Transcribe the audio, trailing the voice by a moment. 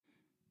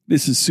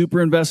This is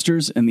Super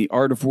Investors and the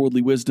Art of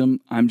Worldly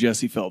Wisdom. I'm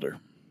Jesse Felder.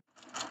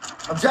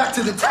 Object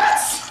to the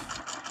test!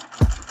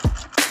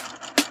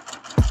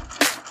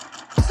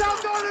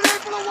 South on an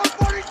April of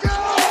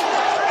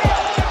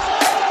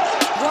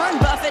 142! Warren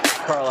Buffett.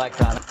 Carl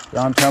Icahn.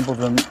 John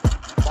Templeton.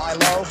 Buy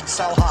low,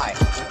 sell high.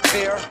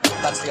 Fear,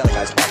 that's the other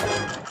guy's problem.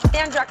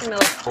 Dan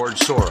Druckenmiller. George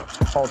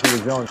Soros. Paul T.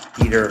 Jones.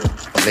 Peter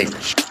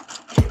Lynch.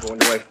 I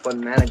wonder why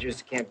fund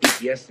managers can't beat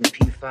the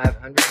S&P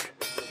 500?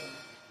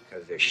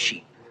 Because they're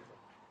sheep.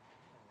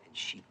 And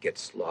sheep get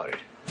slaughtered.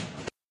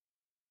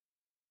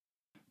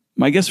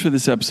 My guest for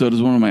this episode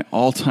is one of my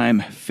all-time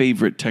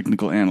favorite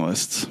technical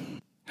analysts.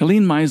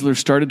 Helene Meisler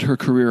started her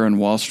career on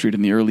Wall Street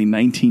in the early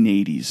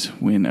 1980s,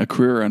 when a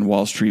career on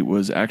Wall Street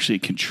was actually a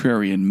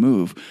contrarian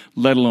move,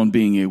 let alone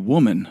being a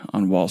woman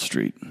on Wall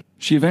Street.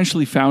 She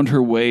eventually found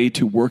her way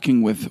to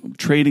working with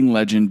trading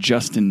legend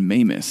Justin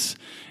Mamis,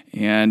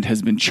 and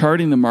has been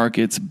charting the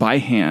markets by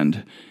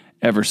hand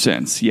ever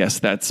since. Yes,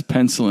 that's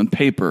pencil and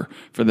paper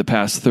for the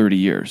past 30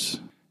 years.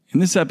 In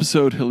this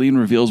episode, Helene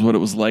reveals what it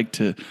was like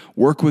to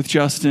work with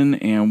Justin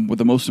and what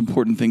the most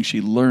important thing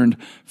she learned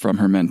from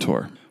her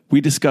mentor. We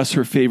discuss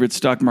her favorite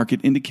stock market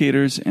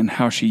indicators and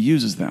how she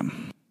uses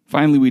them.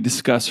 Finally, we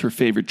discuss her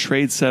favorite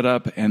trade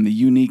setup and the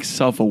unique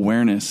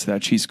self-awareness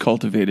that she's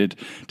cultivated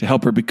to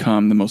help her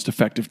become the most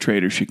effective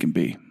trader she can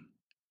be.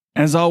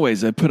 As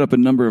always, I put up a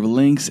number of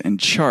links and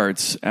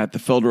charts at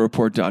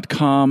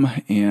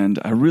thefelderreport.com, and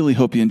I really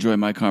hope you enjoy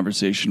my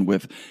conversation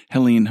with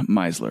Helene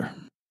Meisler.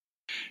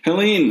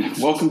 Helene,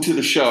 welcome to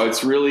the show.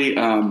 It's really,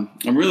 I'm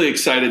really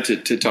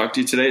excited to talk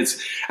to you today.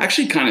 It's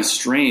actually kind of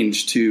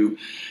strange to,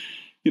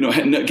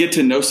 get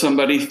to know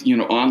somebody,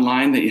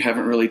 online that you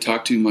haven't really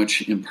talked to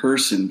much in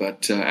person.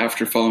 But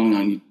after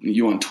following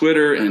you on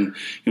Twitter and,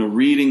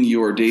 reading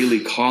your daily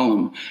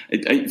column,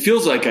 it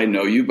feels like I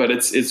know you, but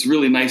it's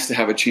really nice to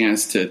have a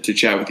chance to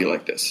chat with you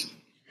like this.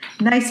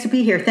 Nice to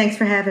be here. Thanks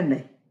for having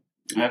me.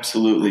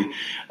 Absolutely.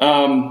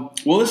 Well,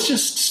 let's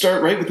just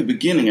start right with the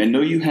beginning. I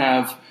know you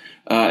have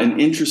an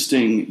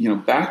interesting,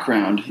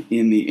 background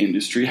in the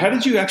industry. How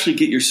did you actually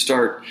get your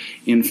start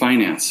in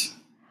finance?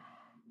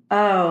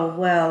 Oh,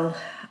 well,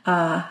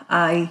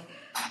 I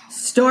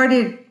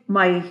started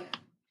my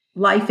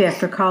life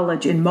after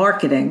college in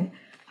marketing,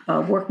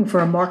 working for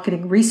a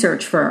marketing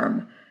research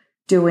firm,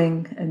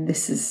 and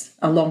this is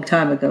a long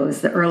time ago, it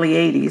was the early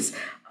 80s,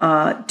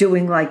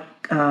 doing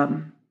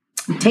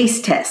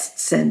taste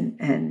tests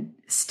and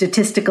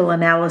statistical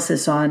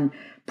analysis on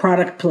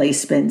product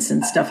placements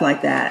and stuff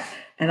like that.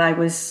 And I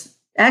was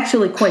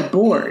actually quite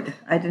bored.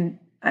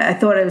 I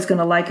thought I was going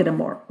to like it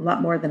a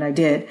lot more than I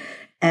did.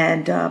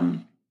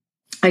 And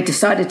I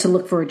decided to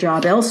look for a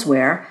job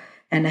elsewhere.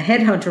 And a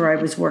headhunter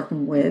I was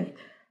working with,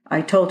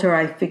 I told her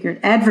I figured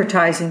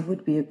advertising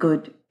would be a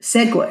good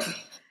segue.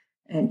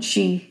 And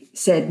she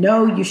said,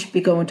 no, you should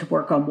be going to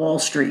work on Wall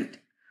Street.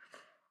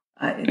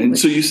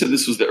 So you said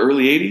this was the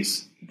early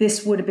 80s?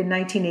 This would have been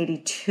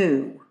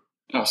 1982.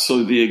 Oh,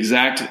 so the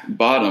exact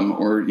bottom,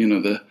 or,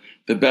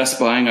 the best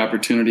buying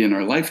opportunity in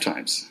our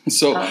lifetimes.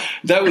 So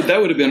that would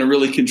have been a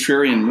really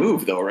contrarian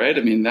move, though, right?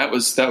 I mean, that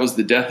was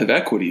the death of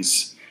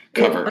equities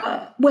cover.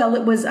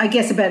 It was, I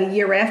guess, about a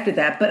year after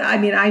that. But I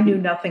mean, I knew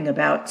nothing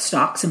about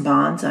stocks and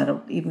bonds. I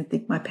don't even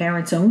think my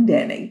parents owned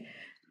any.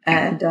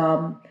 And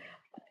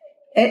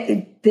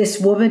this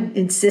woman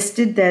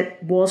insisted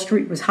that Wall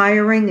Street was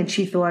hiring, and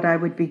she thought I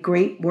would be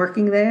great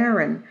working there.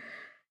 And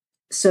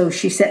so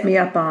she set me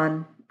up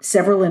on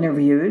several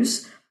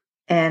interviews,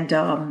 and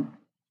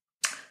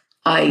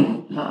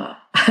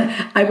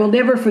I will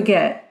never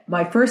forget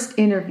my first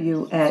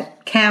interview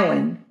at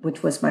Cowen,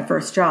 which was my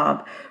first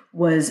job,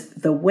 was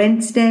the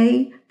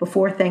Wednesday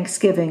before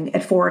Thanksgiving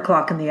at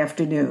 4:00 in the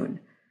afternoon.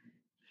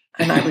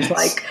 And I was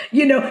like,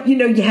 you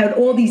had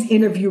all these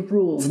interview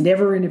rules: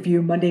 never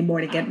interview Monday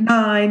morning at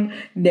 9,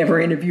 never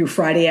interview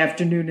Friday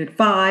afternoon at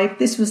 5.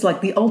 This was like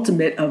the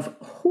ultimate of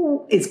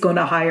who is going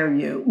to hire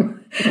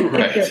you.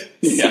 Right.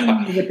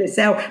 Yeah. With this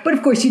hour. But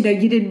of course, you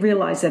didn't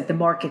realize that the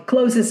market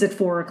closes at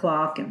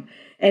 4:00. And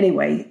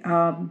anyway,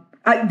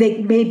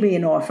 they made me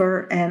an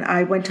offer, and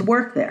I went to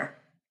work there.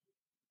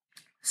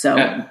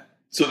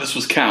 So this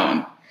was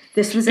Cowen.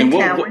 This was at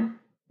Cowen.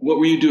 What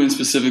were you doing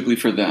specifically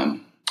for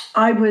them?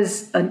 I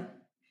was an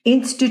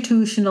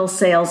institutional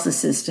sales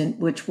assistant,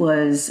 which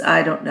was,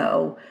 I don't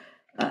know,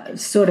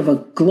 sort of a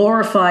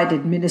glorified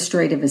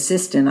administrative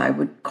assistant, I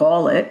would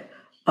call it,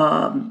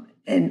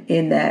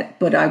 in that.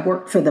 But I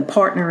worked for the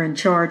partner in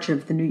charge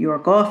of the New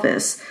York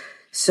office.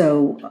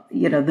 So,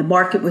 the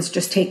market was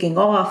just taking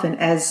off. And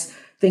as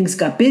things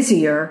got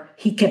busier,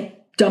 he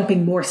kept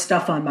dumping more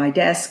stuff on my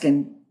desk.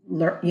 And,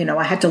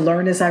 I had to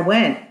learn as I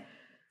went.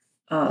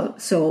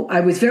 So I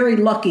was very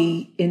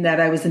lucky in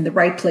that I was in the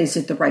right place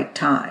at the right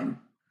time.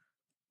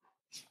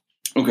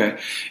 Okay.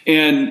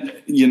 And,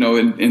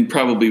 and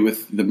probably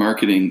with the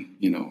marketing,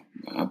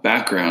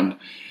 background,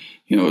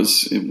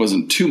 it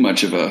wasn't too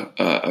much of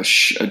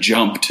a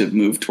jump to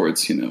move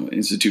towards,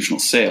 institutional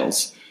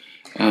sales.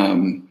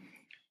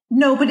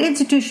 No, but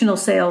institutional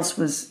sales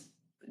was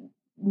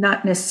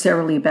not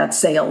necessarily about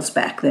sales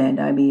back then.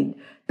 I mean,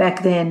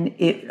 back then,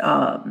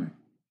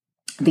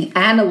 the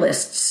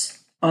analysts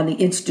on the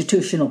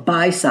institutional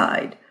buy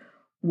side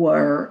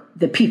were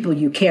the people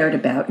you cared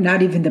about,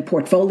 not even the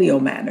portfolio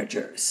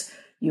managers.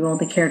 You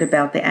only cared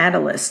about the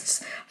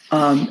analysts.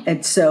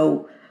 And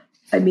so,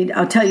 I mean,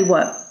 I'll tell you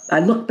what, I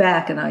look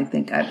back and I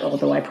think,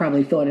 although I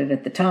probably thought it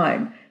at the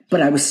time,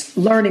 but I was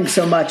learning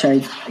so much, I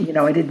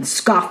didn't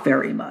scoff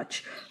very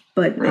much.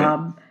 But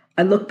Right.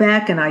 I look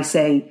back and I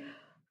say,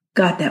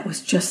 God, they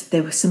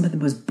were some of the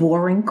most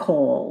boring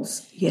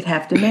calls you'd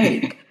have to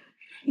make.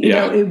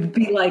 Yeah. It would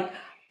be like,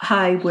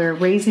 hi, we're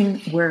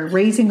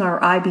raising our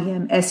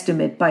IBM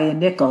estimate by a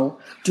nickel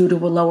due to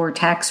a lower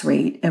tax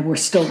rate, and we're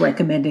still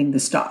recommending the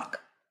stock.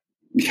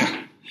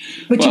 Yeah.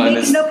 But Well, you and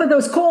make it's- enough of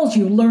those calls,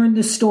 you learn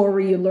the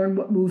story, you learn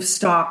what moves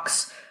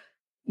stocks,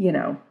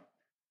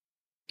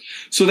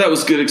 So that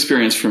was good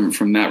experience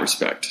from that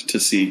respect, to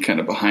see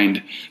kind of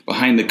behind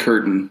the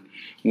curtain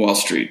Wall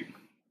Street.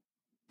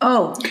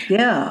 Oh,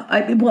 yeah.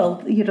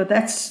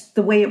 That's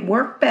the way it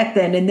worked back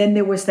then. And then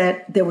there was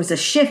a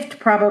shift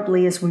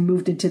probably as we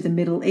moved into the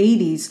middle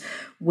 80s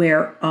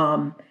where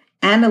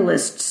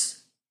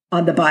analysts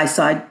on the buy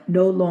side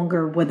no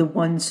longer were the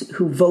ones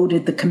who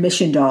voted the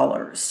commission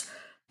dollars,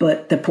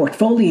 but the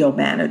portfolio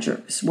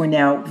managers were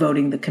now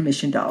voting the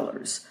commission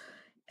dollars.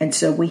 And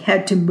so we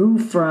had to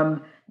move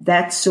from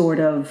that sort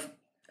of,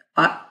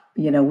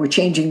 we're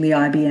changing the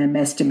IBM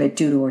estimate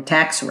due to our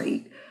tax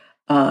rate,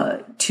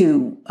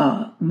 to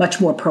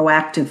much more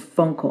proactive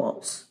phone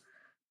calls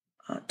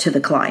to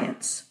the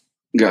clients.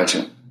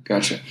 Gotcha.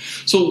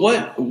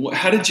 So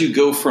how did you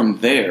go from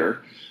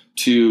there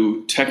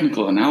to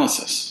technical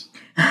analysis?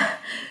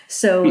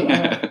 So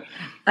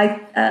I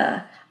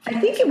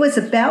think it was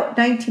about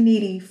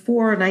 1984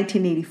 or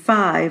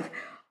 1985,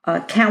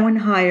 Cowen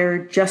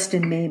hired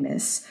Justin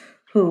Mamis,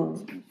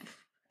 who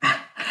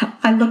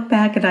I look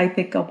back and I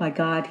think, oh my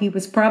God, he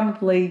was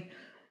probably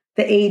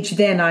the age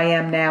then I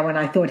am now, and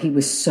I thought he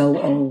was so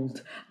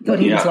old. I thought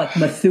he was like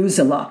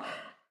Methuselah.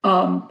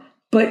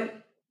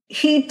 But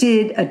he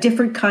did a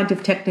different kind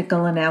of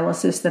technical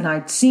analysis than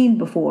I'd seen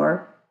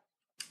before.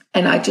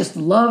 And I just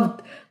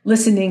loved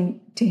listening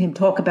to him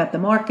talk about the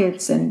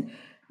markets and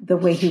the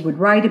way he would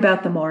write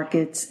about the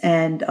markets.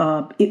 And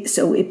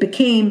so it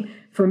became,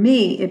 for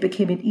me,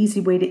 an easy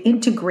way to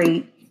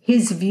integrate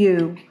his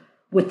view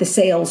with the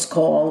sales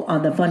call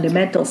on the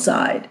fundamental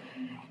side.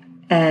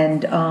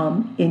 And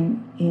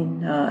in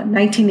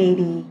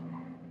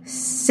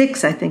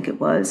 1986, I think it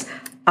was,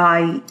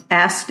 I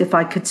asked if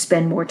I could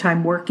spend more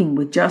time working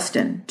with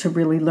Justin to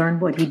really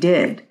learn what he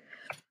did.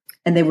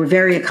 And they were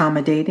very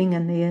accommodating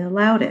and they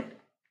allowed it.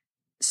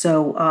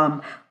 So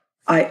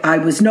I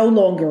was no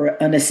longer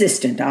an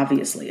assistant,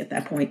 obviously, at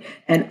that point.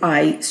 And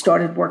I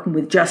started working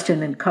with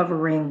Justin and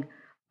covering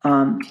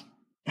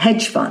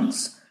hedge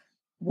funds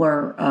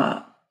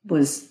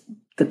was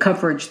the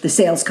coverage, the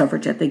sales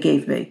coverage that they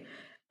gave me.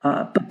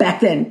 But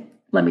back then,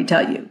 let me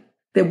tell you,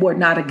 there were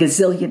not a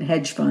gazillion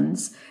hedge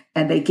funds,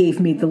 and they gave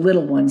me the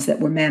little ones that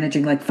were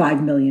managing like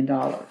 $5 million.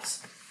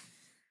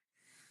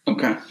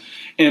 Okay.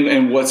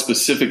 And what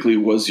specifically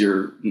was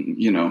your,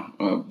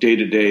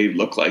 day-to-day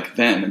look like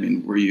then? I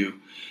mean, were you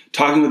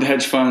talking with the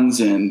hedge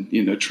funds and,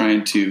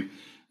 trying to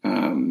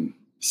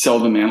sell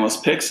them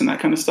analyst picks and that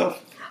kind of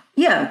stuff?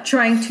 Yeah,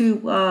 trying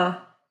to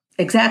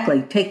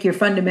exactly take your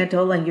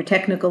fundamental and your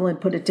technical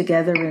and put it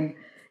together and,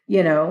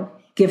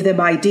 give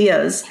them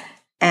ideas,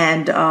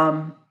 and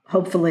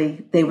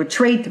hopefully they would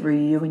trade through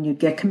you and you'd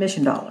get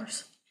commission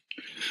dollars.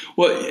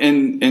 Well,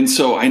 and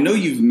so I know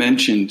you've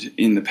mentioned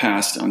in the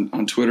past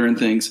on Twitter and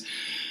things,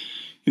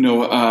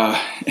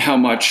 how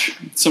much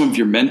some of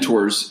your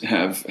mentors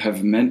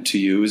have meant to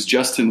you. Is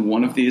Justin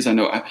one of these? I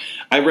know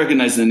I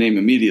recognize the name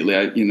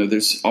immediately.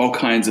 There's all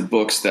kinds of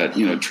books that,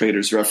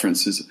 traders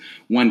references.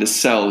 When to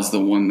Sell is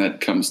the one that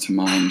comes to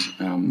mind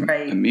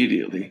Right.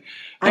 immediately.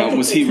 I think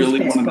Was he it's his really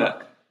best one of book.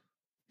 that?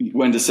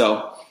 When to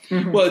Sell.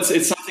 Mm-hmm. Well,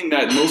 it's something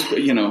that most,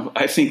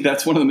 I think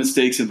that's one of the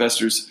mistakes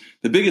investors,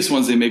 the biggest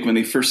ones they make when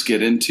they first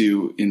get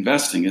into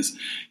investing is,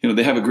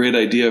 they have a great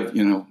idea of,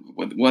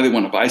 why they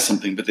want to buy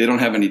something, but they don't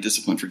have any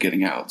discipline for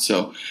getting out.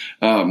 So,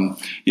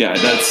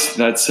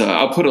 that's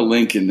I'll put a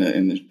link in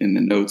the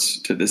notes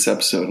to this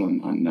episode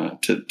on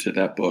to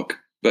that book.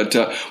 But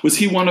was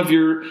he one of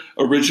your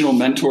original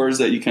mentors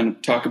that you kind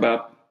of talk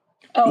about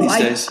these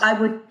days?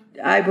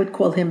 I would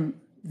call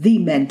him the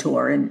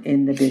mentor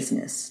in the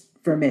business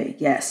for me.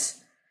 Yes.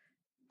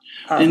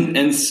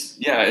 And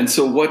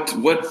so what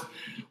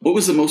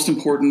was the most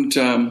important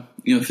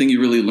thing you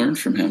really learned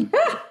from him?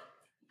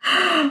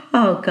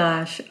 Oh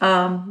gosh,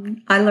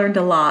 I learned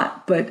a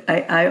lot, but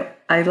I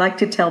like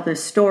to tell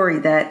this story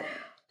that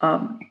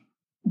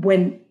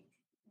when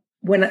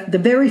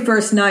the very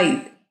first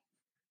night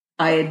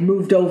I had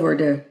moved over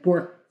to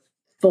work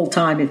full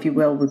time, if you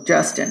will, with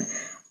Justin,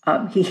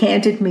 he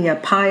handed me a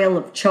pile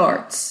of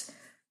charts,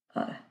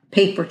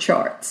 paper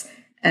charts,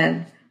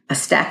 and a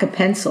stack of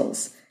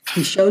pencils.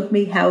 He showed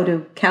me how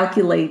to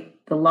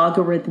calculate the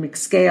logarithmic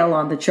scale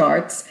on the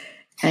charts,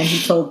 and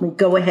he told me,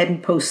 go ahead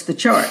and post the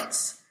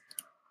charts.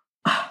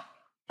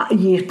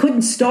 You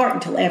couldn't start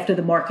until after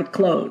the market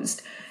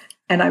closed.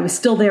 And I was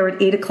still there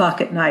at 8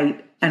 o'clock at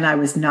night, and I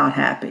was not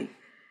happy.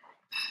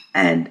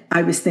 And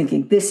I was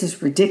thinking, this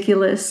is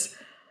ridiculous.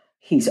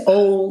 He's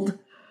old.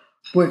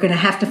 We're going to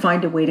have to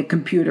find a way to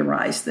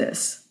computerize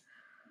this.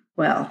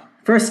 Well,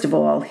 first of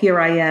all, here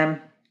I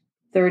am,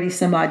 30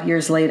 some odd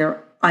years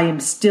later. I am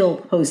still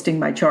posting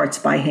my charts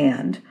by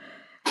hand.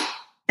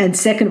 And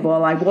second of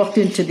all, I walked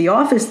into the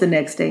office the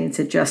next day and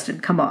said, Justin,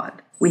 come on.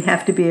 We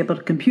have to be able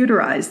to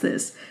computerize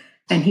this.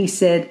 And he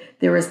said,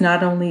 there is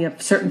not only a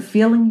certain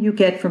feeling you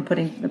get from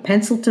putting the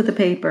pencil to the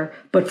paper,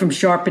 but from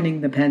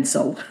sharpening the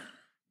pencil.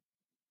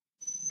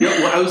 Yeah,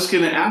 well, I was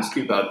going to ask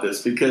you about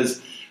this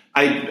because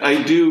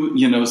I do,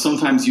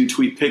 sometimes you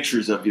tweet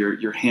pictures of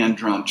your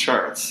hand-drawn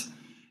charts.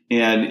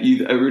 And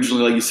you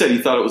originally, like you said,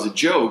 you thought it was a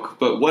joke,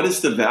 but what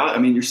is the value? I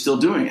mean, you're still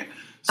doing it.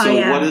 So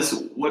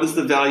what is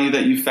the value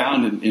that you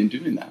found in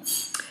doing that?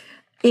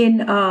 In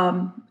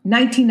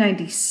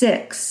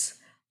 1996,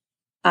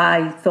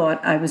 I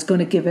thought I was going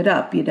to give it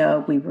up.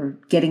 We were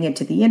getting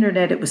into the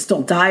internet. It was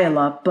still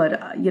dial-up,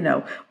 but,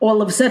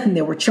 all of a sudden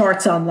there were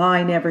charts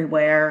online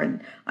everywhere.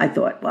 And I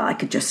thought, well, I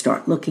could just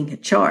start looking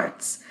at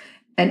charts.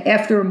 And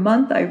after a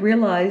month, I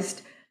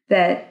realized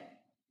that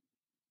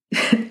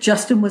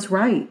Justin was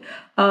right.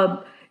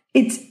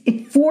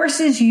 It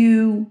forces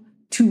you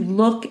to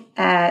look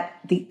at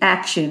the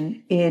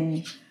action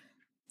in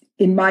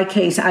my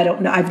case. I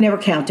don't know. I've never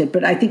counted,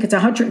 but I think it's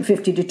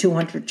 150 to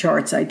 200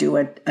 charts I do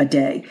a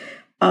day.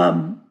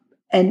 And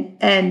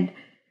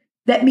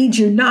that means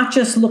you're not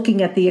just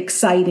looking at the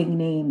exciting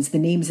names, the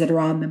names that are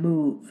on the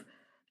move.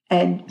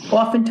 And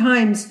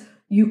oftentimes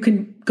you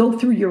can go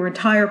through your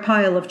entire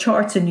pile of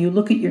charts and you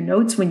look at your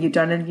notes when you're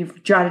done and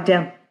you've jotted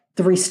down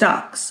 3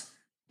 stocks.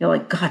 You're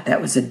like, God,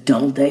 that was a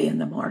dull day in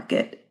the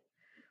market.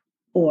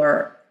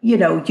 Or, you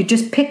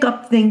just pick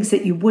up things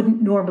that you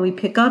wouldn't normally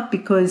pick up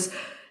because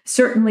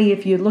certainly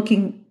if you're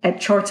looking at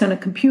charts on a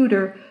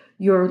computer,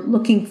 you're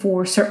looking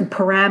for certain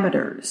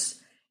parameters.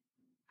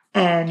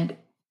 And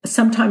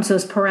sometimes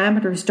those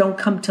parameters don't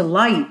come to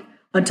light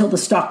until the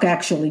stock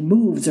actually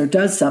moves or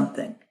does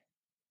something.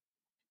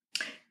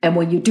 And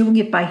when you're doing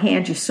it by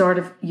hand,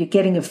 you're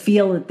getting a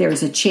feel that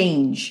there's a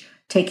change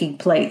taking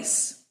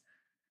place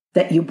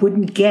that you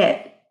wouldn't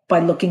get by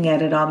looking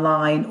at it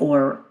online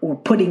or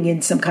putting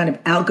in some kind of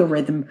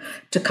algorithm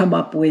to come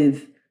up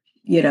with,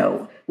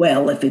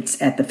 well, if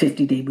it's at the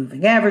 50-day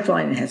moving average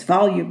line, it has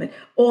volume, and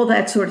all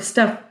that sort of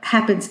stuff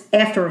happens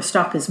after a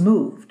stock has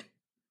moved.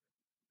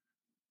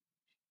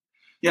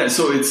 Yeah,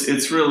 so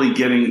it's really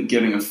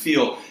getting a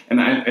feel, and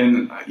I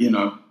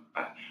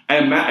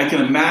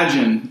can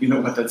imagine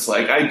what that's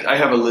like. I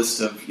have a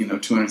list of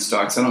 200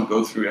 stocks. I don't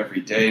go through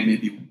every day,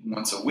 maybe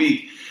once a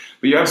week.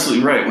 But you're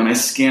absolutely right. When I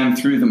scan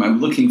through them, I'm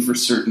looking for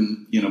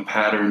certain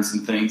patterns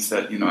and things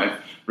that I've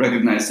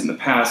recognized in the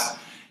past,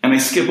 and I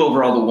skip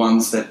over all the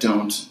ones that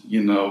don't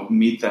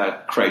meet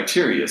that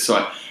criteria.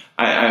 So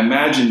I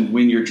imagine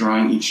when you're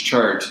drawing each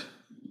chart,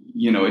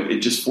 it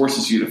just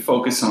forces you to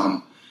focus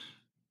on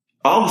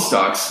all the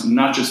stocks,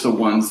 not just the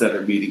ones that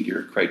are meeting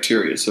your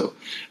criteria. So,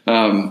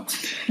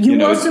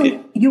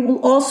 you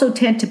will also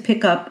tend to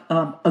pick up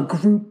a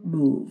group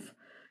move.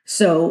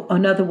 So,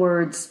 in other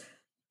words,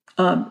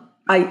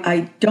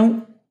 I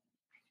don't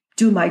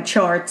do my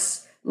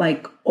charts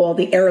like all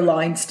the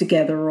airlines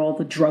together or all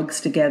the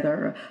drugs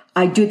together.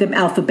 I do them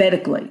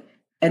alphabetically,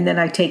 and then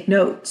I take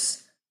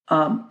notes.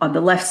 On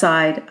the left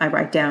side, I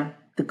write down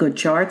the good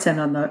charts, and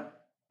on the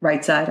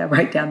right side, I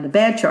write down the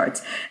bad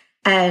charts.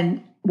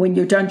 And when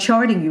you're done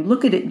charting, you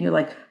look at it and you're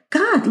like,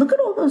 God, look at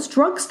all those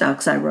drug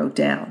stocks I wrote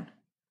down.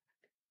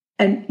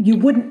 And you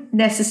wouldn't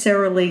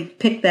necessarily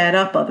pick that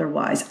up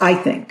otherwise, I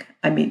think.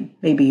 I mean,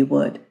 maybe you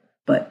would,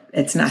 but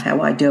it's not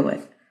how I do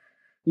it.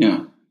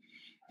 Yeah.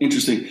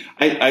 Interesting.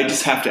 I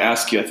just have to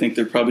ask you, I think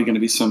there are probably going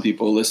to be some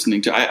people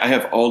listening to, I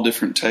have all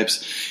different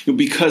types,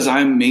 because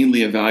I'm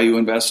mainly a value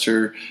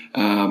investor,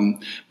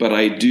 but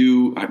I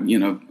do,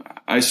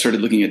 I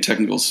started looking at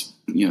technicals,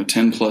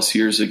 10 plus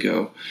years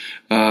ago,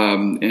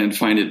 and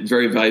find it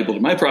very valuable to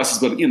my process.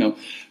 But,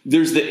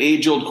 there's the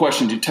age old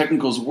question, do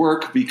technicals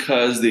work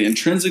because they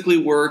intrinsically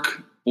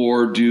work,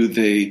 or do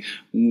they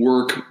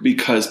work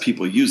because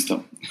people use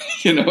them?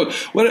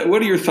 What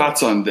are your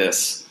thoughts on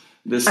this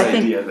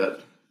idea that?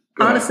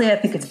 Honestly, I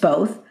think it's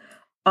both.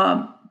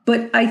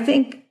 But I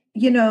think,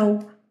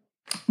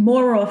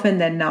 more often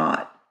than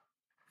not,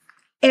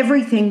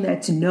 everything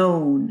that's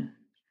known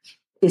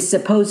is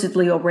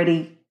supposedly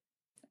already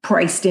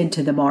priced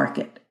into the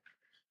market.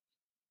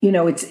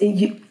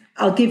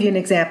 I'll give you an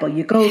example.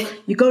 You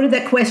go to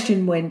that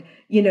question when,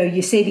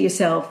 you say to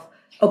yourself,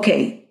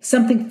 okay,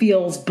 something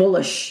feels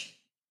bullish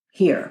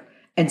here.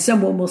 And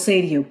someone will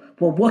say to you,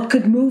 well, what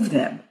could move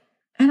them?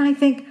 And I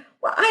think,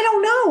 well, I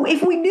don't know.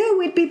 If we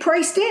knew, it'd be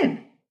priced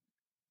in.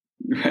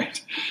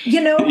 Right.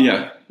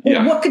 Yeah.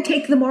 Well, what could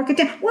take the market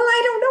down? Well,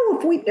 I don't know.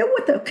 If we knew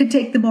what could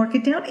take the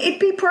market down, it'd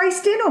be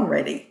priced in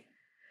already.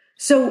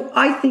 So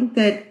I think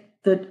that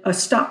a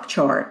stock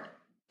chart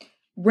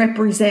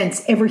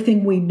represents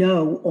everything we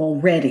know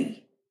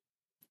already.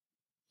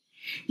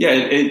 Yeah,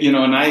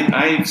 and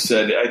I've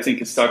said, I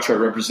think a stock chart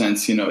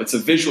represents, it's a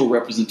visual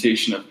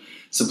representation of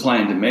supply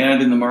and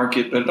demand in the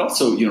market, but it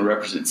also,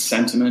 represents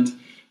sentiment,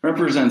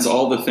 represents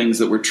all the things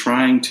that we're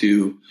trying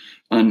to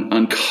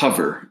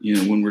uncover,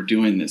 when we're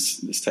doing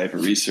this type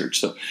of research.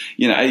 So,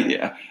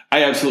 I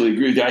absolutely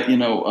agree with that.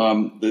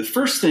 The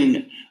first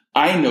thing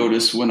I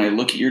notice when I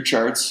look at your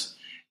charts,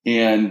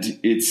 and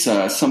it's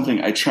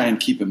something I try and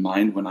keep in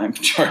mind when I'm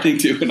charting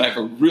too, and I have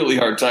a really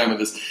hard time with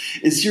this,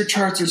 is your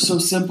charts are so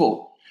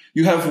simple.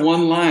 You have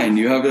one line,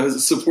 you have a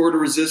support or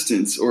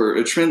resistance or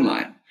a trend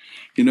line,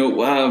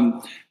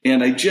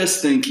 and I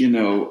just think,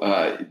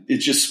 it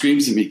just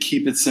screams at me,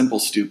 keep it simple,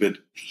 stupid.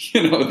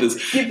 Where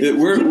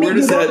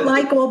does that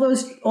like all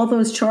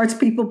those charts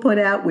people put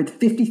out with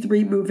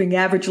 53 moving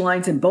average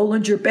lines and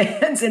Bollinger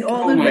Bands and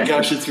all? Oh my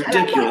gosh, it's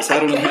ridiculous!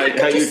 I don't know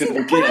how you can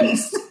begin.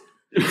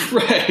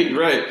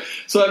 Right.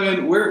 So I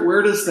mean,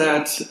 where does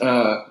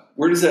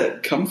that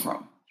come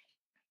from?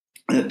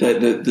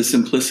 The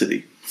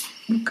simplicity.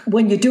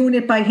 When you're doing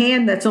it by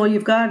hand, that's all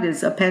you've got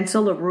is a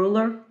pencil, a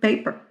ruler,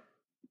 paper.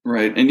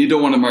 Right. And you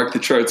don't want to mark the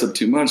charts up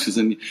too much because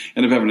then you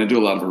end up having to do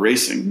a lot of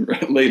erasing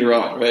later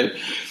on, right?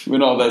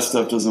 When all that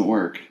stuff doesn't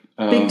work.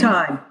 Big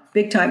time.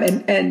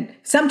 And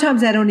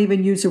sometimes I don't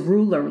even use a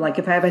ruler. Like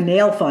if I have a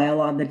nail file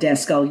on the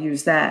desk, I'll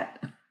use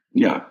that.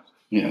 Yeah.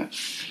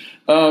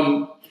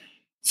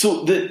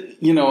 So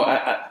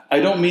I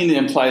don't mean to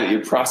imply that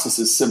your process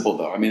is simple,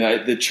 though. I mean,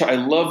 I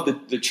love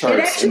the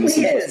charts. It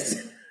actually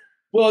is.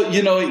 Well,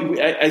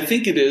 I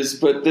think it is,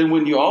 but then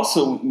when you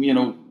also,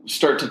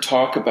 start to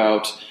talk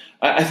about,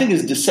 I think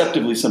it's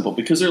deceptively simple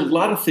because there are a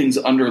lot of things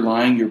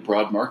underlying your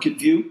broad market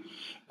view.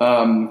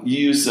 You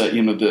use, the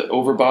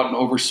overbought and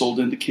oversold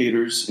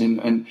indicators,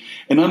 and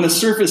on the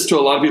surface, to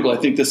a lot of people, I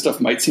think this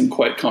stuff might seem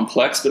quite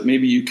complex, but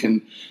maybe you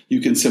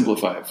can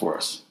simplify it for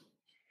us.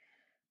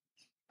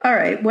 All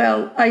right.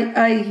 Well,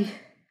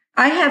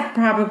 I have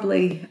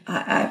probably,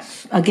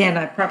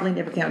 I probably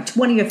never count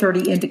 20 or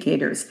 30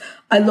 indicators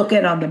I look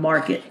at on the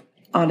market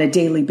on a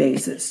daily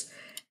basis.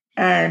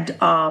 And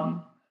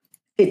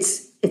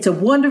it's a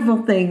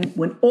wonderful thing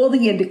when all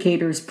the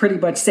indicators pretty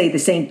much say the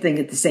same thing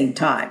at the same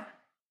time.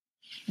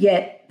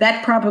 Yet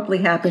that probably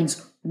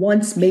happens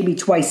once, maybe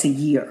twice a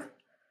year.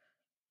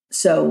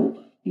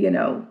 So,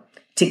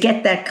 to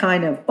get that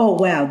kind of, oh,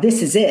 wow,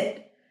 this is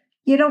it,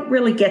 you don't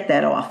really get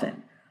that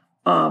often.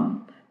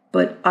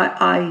 But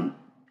I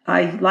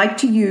like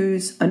to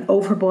use an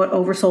overbought,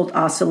 oversold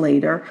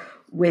oscillator,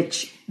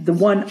 which the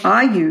one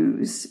I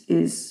use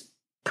is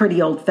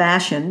pretty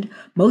old-fashioned.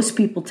 Most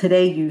people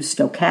today use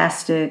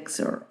stochastics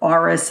or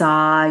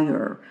RSI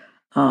or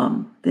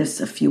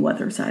there's a few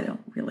others I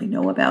don't really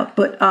know about.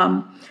 But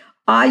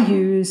I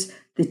use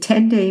the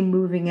 10-day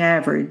moving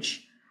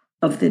average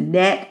of the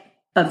net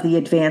of the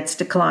advanced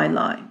decline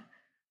line,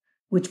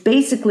 which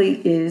basically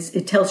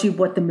it tells you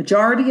what the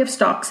majority of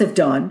stocks have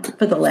done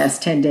for the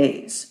last 10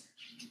 days.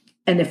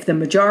 And if the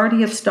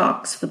majority of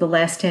stocks for the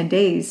last 10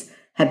 days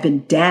have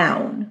been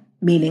down,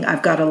 meaning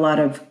I've got a lot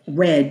of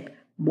red,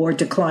 more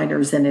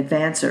decliners than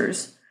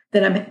advancers,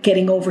 then I'm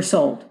getting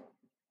oversold.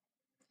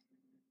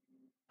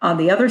 On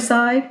the other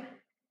side,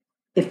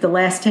 if the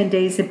last 10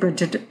 days have been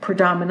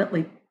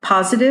predominantly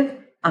positive,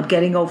 I'm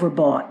getting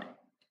overbought.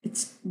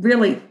 It's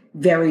really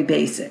very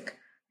basic.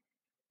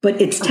 But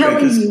it's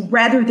telling you,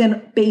 rather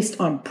than based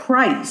on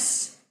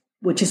price,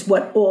 which is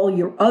what all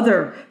your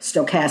other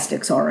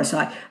stochastics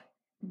RSI,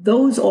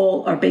 those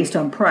all are based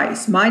on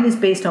price. Mine is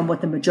based on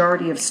what the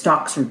majority of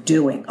stocks are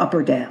doing, up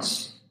or down.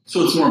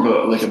 So it's more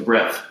of like a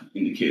breadth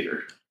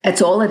indicator.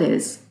 That's all it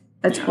is.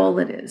 All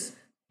it is.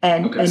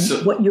 And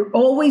what you're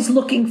always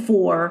looking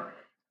for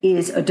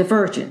is a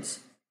divergence.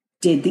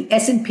 Did the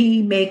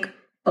S&P make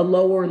a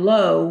lower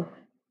low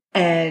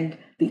and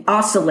the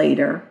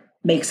oscillator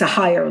makes a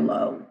higher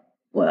low?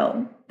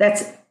 Well,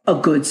 that's a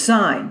good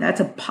sign.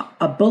 That's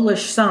a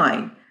bullish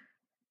sign.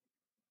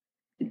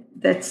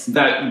 That's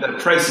that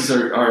prices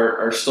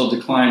are still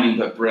declining,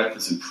 but breadth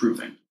is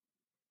improving.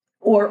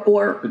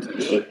 Or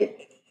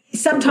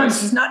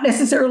sometimes it's not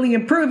necessarily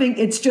improving.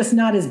 It's just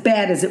not as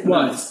bad as it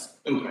was.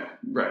 Okay,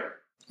 right.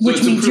 So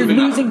which means you're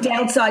losing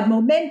downside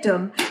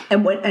momentum,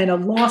 and a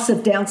loss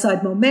of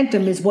downside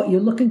momentum is what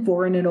you're looking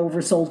for in an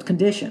oversold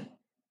condition.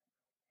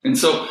 And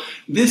so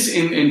this,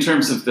 in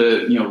terms of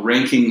the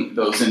ranking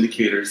those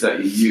indicators that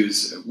you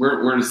use,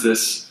 where does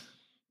this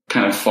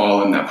kind of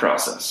fall in that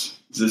process?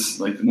 Is this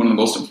like one of the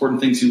most important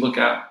things you look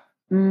at?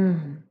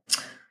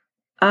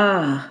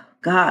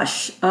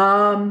 Gosh.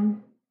 Well,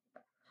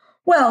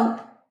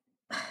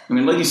 I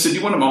mean, like you said,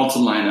 you want them all to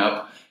line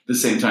up at the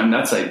same time.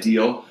 That's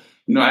ideal.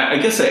 I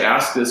guess I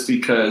asked this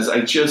because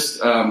I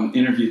just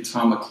interviewed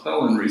Tom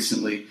McClellan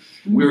recently.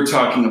 We were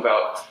talking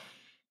about,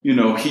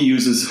 he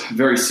uses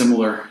very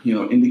similar,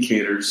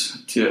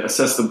 indicators to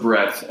assess the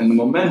breadth and the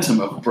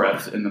momentum of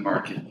breadth in the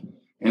market.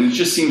 And it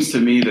just seems to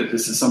me that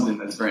this is something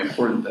that's very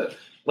important that,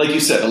 like you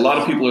said, a lot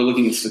of people are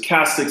looking at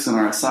stochastics and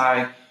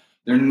RSI.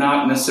 They're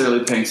not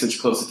necessarily paying such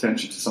close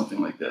attention to something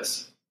like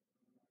this.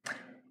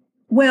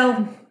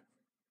 Well,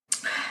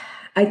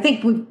 I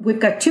think we've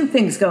got two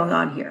things going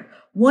on here.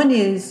 One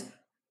is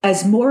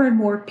as more and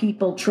more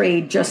people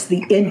trade just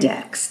the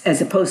index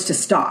as opposed to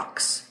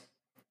stocks,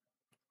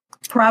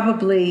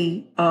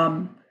 probably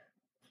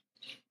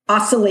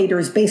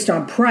oscillators based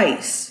on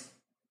price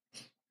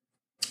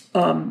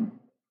are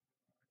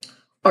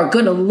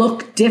going to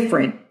look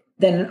different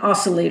than an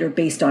oscillator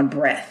based on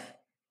breadth.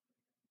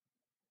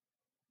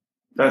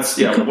 That's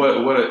what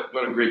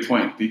a great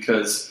point,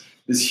 because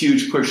this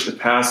huge push to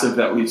passive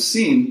that we've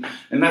seen,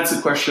 and that's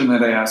the question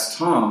that I asked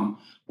Tom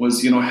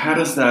was, how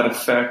does that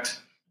affect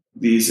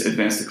these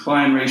advanced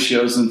decline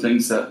ratios and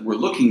things that we're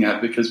looking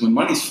at? Because when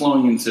money's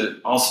flowing into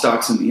all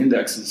stocks in the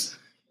indexes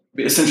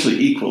essentially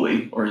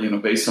equally, or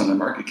based on their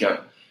market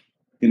cap,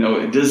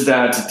 does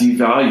that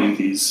devalue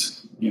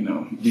these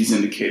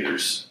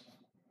indicators?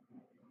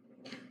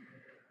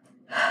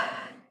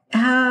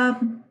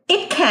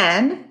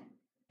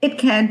 It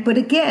can, but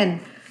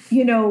again,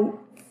 you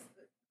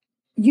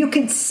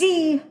can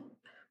see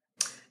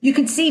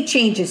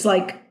changes.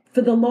 Like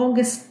for the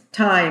longest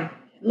time,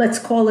 let's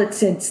call it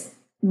since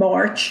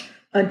March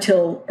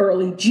until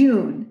early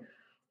June,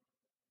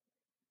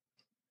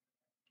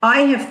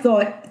 I have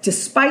thought,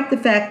 despite the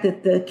fact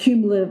that the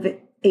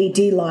cumulative AD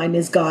line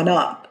has gone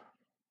up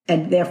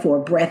and therefore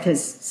breadth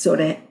has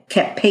sort of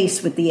kept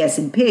pace with the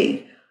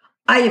S&P,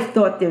 I have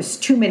thought there's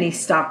too many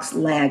stocks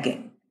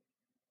lagging.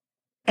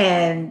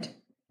 And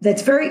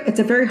it's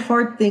a very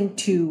hard thing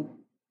to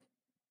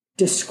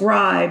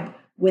describe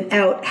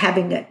without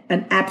having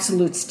an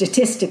absolute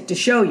statistic to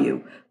show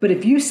you. But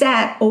if you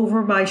sat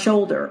over my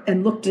shoulder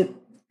and looked at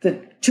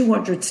the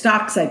 200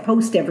 stocks I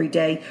post every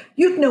day,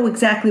 you'd know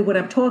exactly what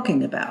I'm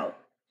talking about,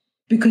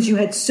 because you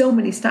had so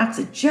many stocks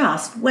that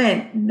just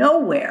went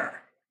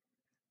nowhere.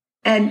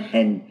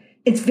 And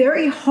it's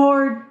very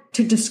hard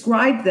to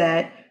describe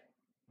that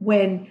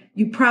when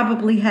you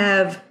probably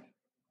have,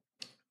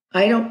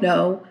 I don't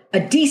know, a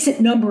decent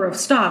number of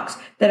stocks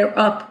that are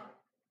up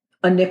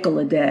a nickel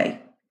a day.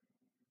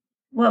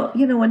 Well,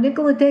 a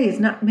nickel a day is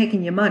not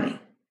making you money.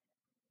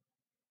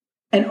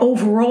 And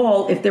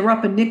overall, if they're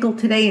up a nickel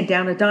today and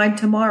down a dime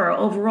tomorrow,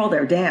 overall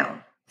they're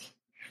down.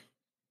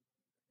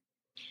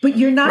 But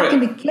you're not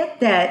going to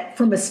get that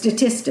from a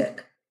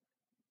statistic.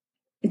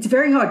 It's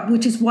very hard,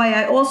 which is why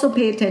I also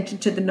pay attention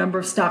to the number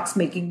of stocks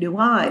making new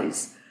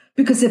highs.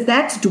 Because if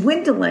that's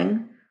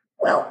dwindling,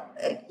 well,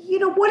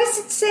 what does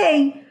it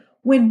say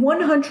when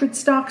 100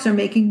 stocks are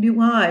making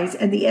new highs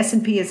and the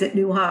S&P is at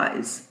new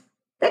highs?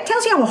 That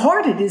tells you how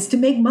hard it is to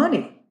make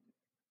money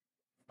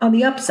on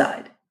the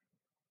upside.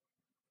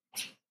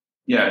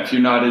 Yeah, if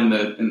you're not in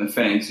the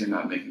fangs, you're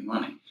not making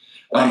money.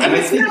 And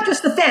it's not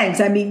just the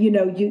fangs. I mean,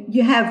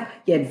 you had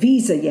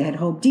Visa, you had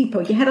Home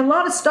Depot, you had a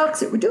lot of stocks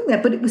that were doing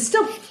that, but it was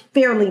still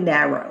fairly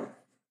narrow.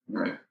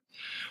 Right.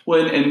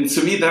 Well, and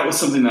to me, that was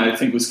something that I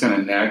think was kind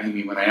of nagging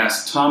me when I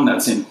asked Tom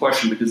that same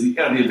question, because the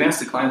advanced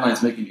decline line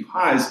is making new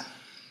highs,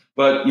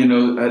 but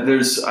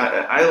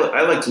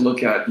I like to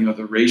look at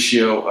the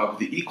ratio of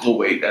the equal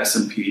weight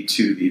S&P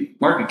to the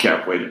market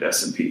cap weighted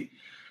S&P.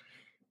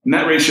 And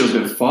that ratio has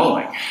been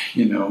falling,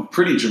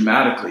 pretty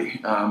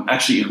dramatically.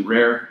 Actually, in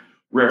rare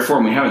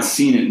form, we haven't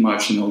seen it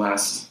much in the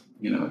last,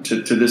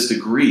 to this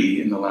degree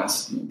in the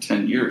last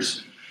 10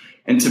 years.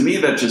 And to me,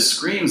 that just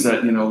screams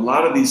that a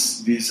lot of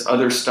these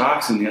other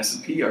stocks in the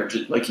S&P are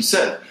just, like you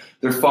said,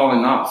 they're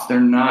falling off. They're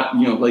not,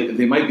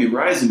 they might be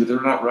rising, but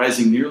they're not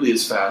rising nearly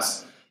as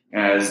fast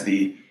as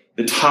the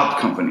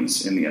top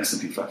companies in the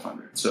S&P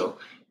 500. So.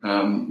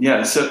 And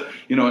I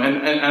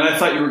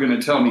thought you were going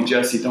to tell me,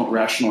 Jesse, don't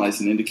rationalize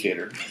an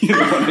indicator, when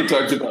I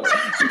talked about it,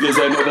 because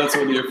I know that's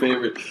one of your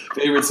favorite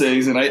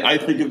sayings, and I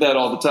think of that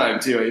all the time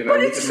too.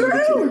 But it's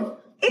true.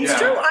 It's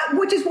true,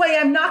 which is why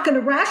I'm not going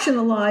to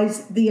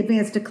rationalize the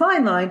advanced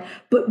decline line,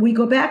 but we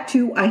go back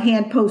to I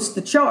hand post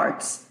the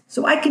charts.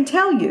 So I can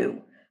tell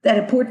you that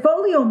a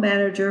portfolio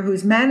manager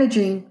who's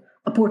managing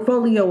a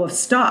portfolio of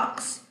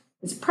stocks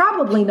is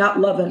probably not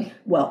loving,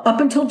 well, up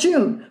until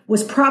June,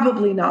 was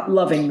probably not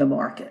loving the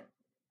market.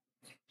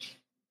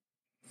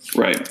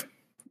 Right.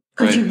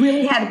 Because you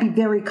really had to be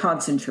very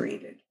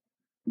concentrated.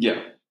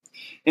 Yeah.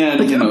 And,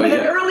 but in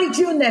early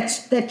June,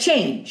 that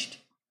changed.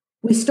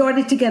 We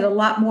started to get a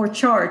lot more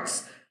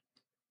charts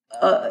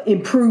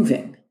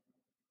improving.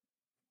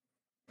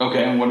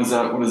 Okay, and what does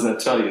that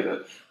tell you?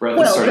 That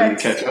we're starting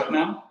to catch up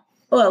now?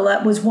 Well,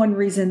 that was one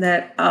reason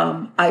that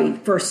I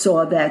first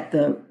saw that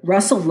the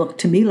Russell looked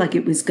to me like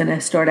it was going to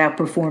start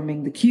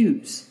outperforming the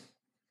Qs.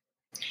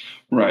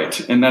 Right,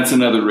 and that's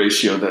another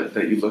ratio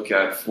that you look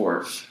at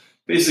for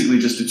basically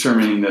just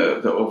determining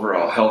the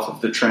overall health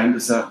of the trend.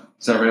 Is that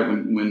right?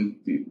 When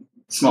the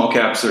small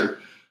caps are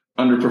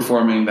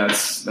underperforming,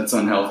 that's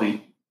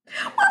unhealthy.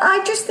 Well,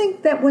 I just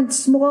think that when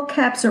small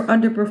caps are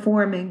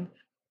underperforming,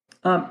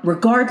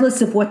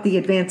 regardless of what the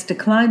advanced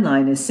decline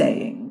line is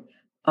saying,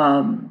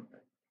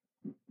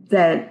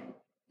 that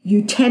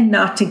you tend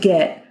not to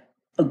get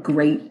a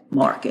great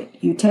market.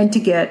 You tend to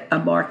get a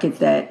market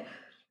that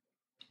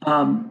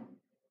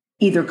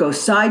either goes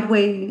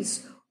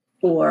sideways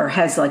or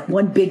has like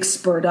one big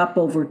spurt up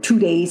over 2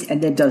 days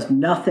and then does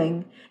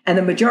nothing. And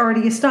the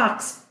majority of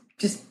stocks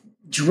just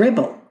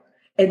dribble.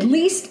 at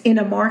least in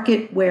a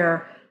market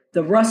where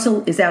the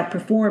Russell is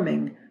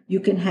outperforming, you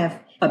can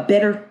have a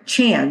better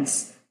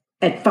chance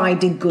at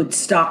finding good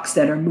stocks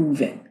that are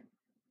moving.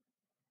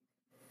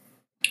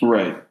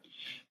 Right.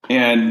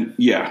 And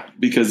yeah,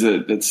 because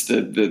it's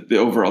the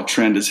overall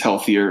trend is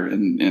healthier,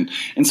 and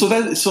so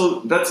that's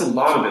a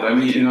lot of it. I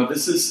mean,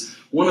 this is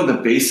one of the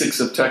basics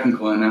of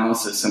technical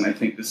analysis, and I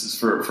think this is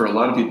for a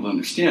lot of people to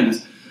understand,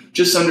 is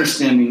just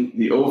understanding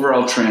the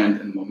overall trend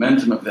and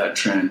momentum of that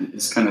trend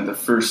is kind of the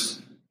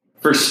first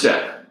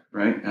step,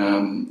 right?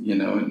 And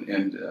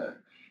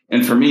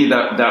for me,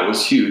 that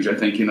was huge. I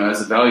think,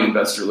 as a value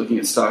investor, looking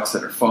at stocks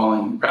that are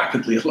falling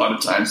rapidly a lot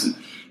of times and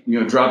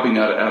dropping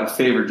out of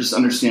favor, just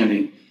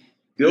understanding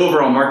the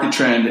overall market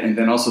trend and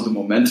then also the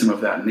momentum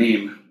of that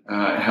name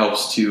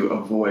helps to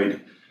avoid,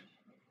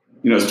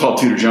 as Paul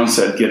Tudor Jones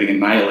said, getting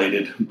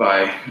annihilated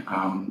by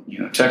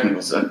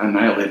technicals,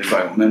 annihilated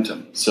by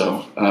momentum.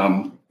 So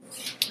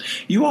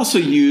you also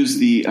use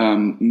the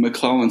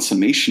McClellan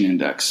Summation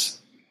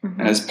Index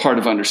as part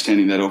of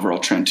understanding that overall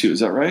trend too. Is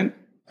that right?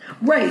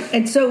 Right.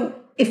 And so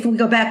if we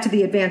go back to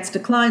the advanced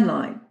decline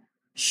line,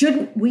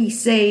 shouldn't we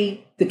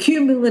say the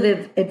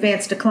cumulative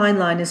advanced decline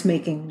line is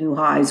making new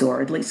highs,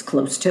 or at least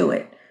close to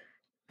it?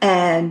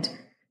 And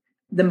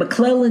the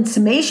McClellan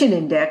Summation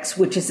Index,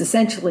 which is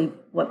essentially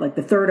like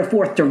the third or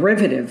fourth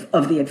derivative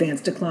of the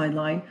advanced decline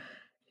line,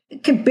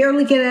 it can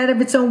barely get out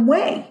of its own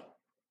way.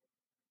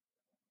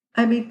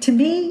 I mean, to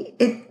me,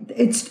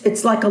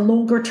 it's like a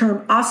longer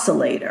term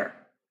oscillator.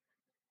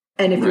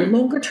 And if your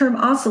longer term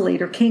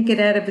oscillator can't get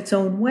out of its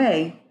own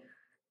way,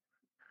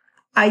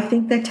 I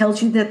think that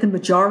tells you that the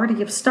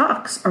majority of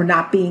stocks are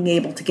not being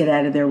able to get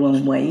out of their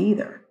own way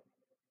either.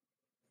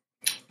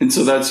 And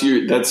so that's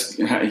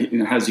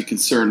has you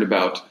concerned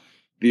about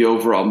the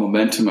overall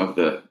momentum of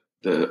the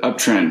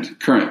uptrend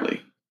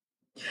currently.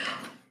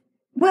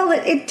 Well,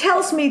 it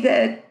tells me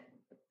that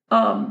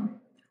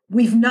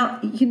we've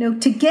not,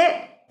 to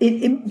get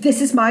it.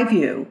 This is my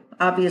view.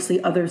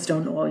 Obviously, others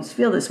don't always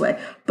feel this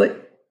way,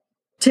 but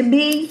to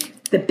me,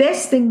 the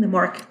best thing the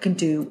market can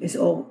do is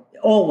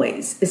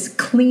always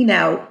clean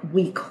out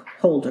weak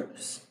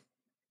holders.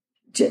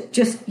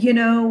 Just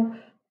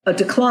a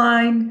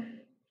decline,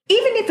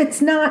 even if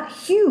it's not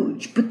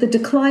huge, but the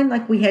decline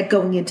like we had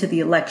going into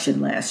the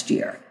election last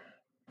year,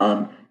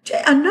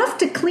 enough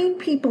to clean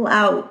people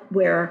out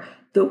where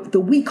the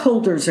weak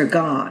holders are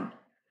gone.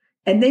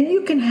 And then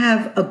you can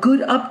have a good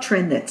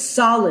uptrend that's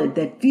solid,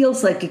 that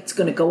feels like it's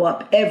going to go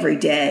up every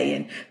day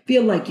and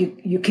feel like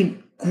you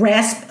can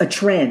grasp a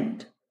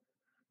trend.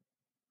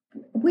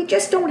 We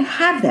just don't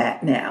have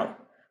that now.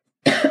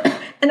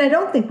 And I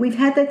don't think we've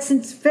had that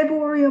since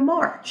February or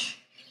March.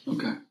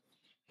 Okay.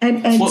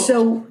 And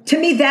so to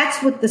me,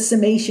 that's what the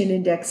summation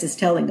index is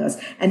telling us.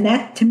 And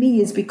that to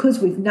me is because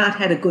we've not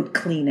had a good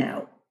clean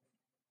out.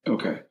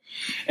 Okay.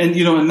 And,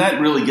 and that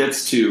really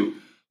gets to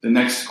the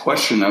next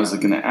question I was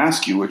going to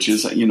ask you, which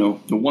is, the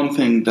one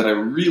thing that I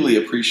really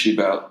appreciate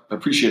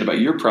about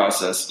your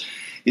process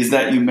is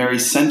that you marry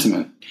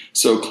sentiment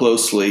so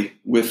closely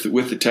with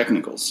the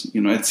technicals.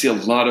 I see a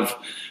lot of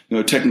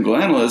technical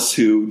analysts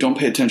who don't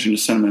pay attention to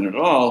sentiment at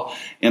all,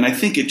 and I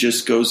think it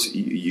just goes.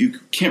 You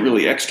can't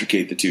really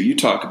extricate the two. You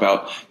talk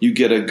about you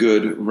get a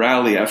good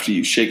rally after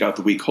you shake out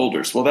the weak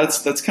holders. Well,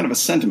 that's kind of a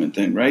sentiment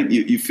thing, right?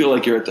 You feel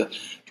like you're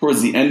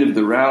towards the end of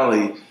the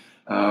rally.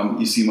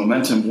 You see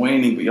momentum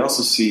waning, but you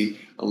also see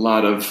a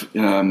lot of,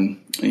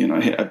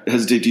 I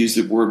hesitate to use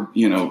the word,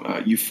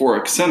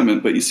 euphoric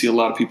sentiment, but you see a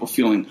lot of people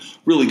feeling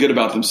really good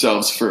about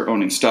themselves for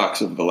owning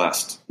stocks over the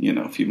last,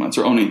 few months,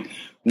 or owning,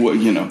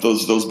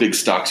 those big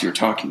stocks you're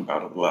talking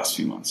about over the last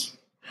few months.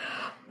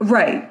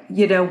 Right.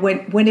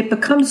 When it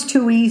becomes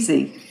too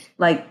easy,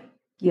 like,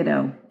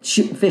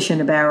 shooting fish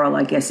in a barrel,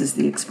 I guess is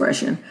the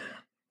expression,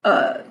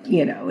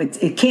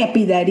 it can't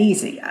be that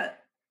easy.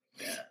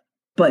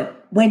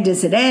 But when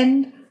does it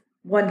end?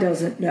 One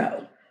doesn't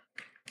know.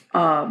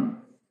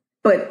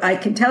 But I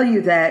can tell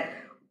you that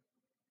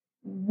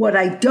what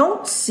I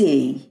don't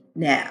see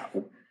now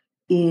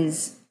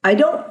is I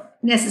don't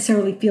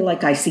necessarily feel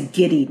like I see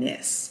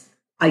giddiness.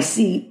 I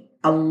see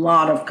a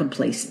lot of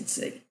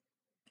complacency.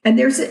 And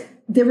there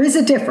is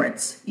a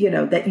difference,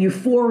 that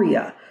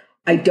euphoria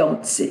I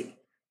don't see.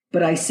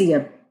 But I see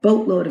a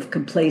boatload of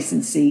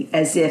complacency,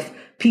 as if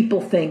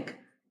people think,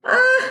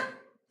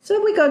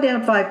 so we go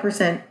down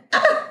 5%.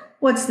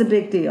 What's the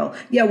big deal?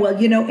 Yeah, well,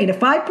 in a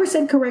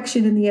 5%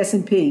 correction in the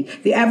S&P,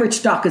 the average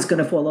stock is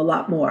going to fall a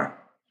lot more,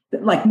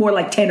 more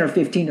like 10 or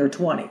 15 or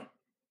 20.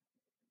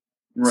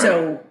 Right.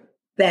 So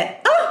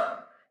that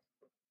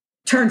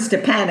turns to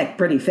panic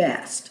pretty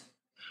fast.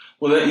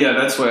 Well,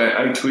 that's why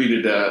I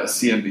tweeted a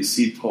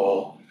CNBC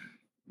poll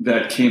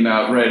that came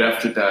out right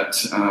after that,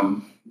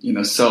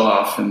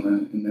 sell-off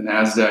in the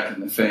NASDAQ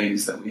and the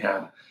FANGs that we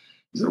had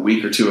a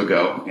week or two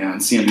ago. And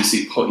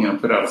CNBC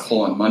put out a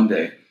poll on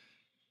Monday,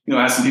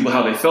 asking people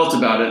how they felt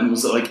about it, and it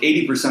was like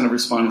 80% of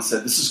respondents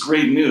said, "This is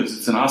great news.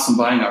 It's an awesome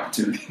buying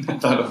opportunity." And I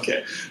thought,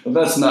 okay, well,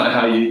 that's not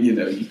how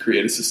you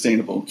create a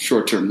sustainable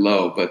short-term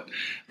low. But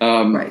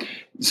right.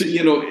 So,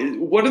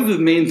 what are the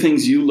main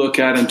things you look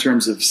at in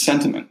terms of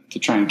sentiment to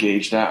try and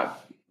gauge that?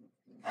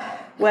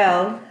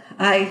 Well,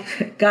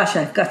 I've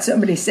got so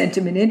many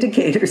sentiment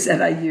indicators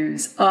that I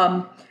use.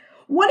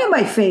 One of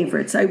my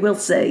favorites, I will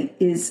say,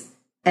 is,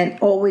 and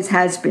always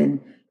has been,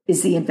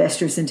 is the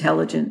Investors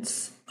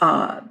Intelligence,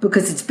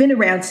 because it's been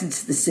around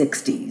since the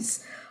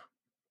 60s.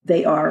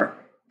 They are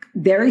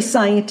very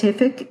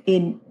scientific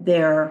in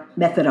their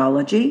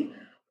methodology.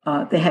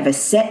 They have a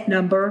set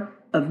number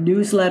of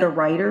newsletter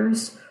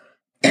writers,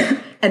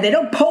 and they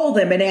don't poll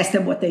them and ask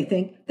them what they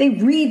think. They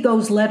read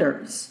those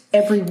letters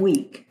every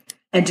week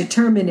and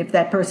determine if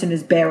that person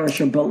is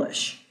bearish or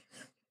bullish.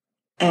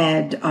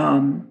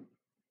 And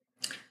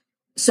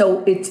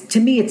so to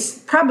me, it's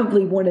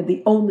probably one of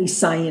the only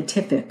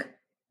scientific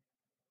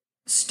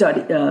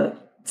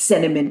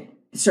sentiment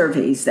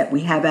surveys that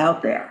we have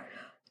out there.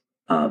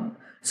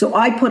 So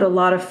I put a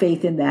lot of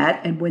faith in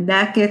that. And when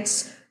that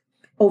gets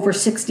over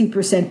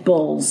 60%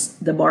 bulls,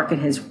 the market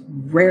has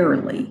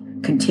rarely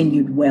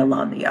continued well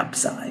on the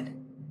upside.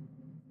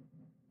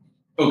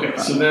 Okay,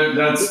 so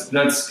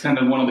that's kind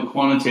of one of the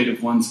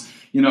quantitative ones.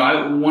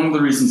 One of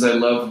the reasons I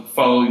love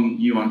following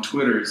you on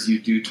Twitter is you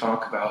do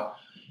talk about,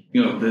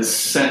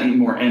 this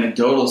more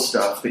anecdotal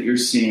stuff that you're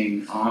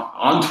seeing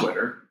on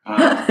Twitter.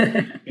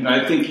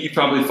 I think you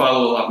probably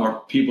follow a lot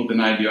more people than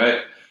I do.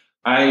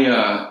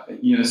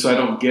 So I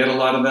don't get a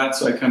lot of that.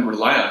 So I kind of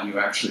rely on you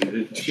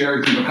actually to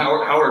share, how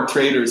are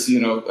traders,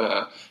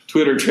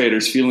 Twitter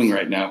traders feeling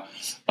right now.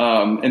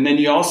 And then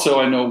you also,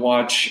 I know,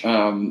 watch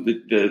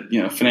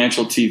the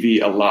financial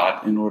TV a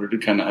lot in order to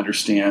kind of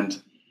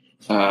understand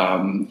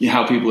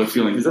how people are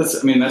feeling.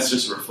 Because that's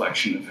just a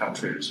reflection of how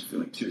traders are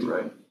feeling too,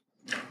 right?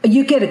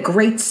 You get a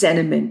great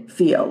sentiment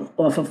feel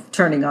off of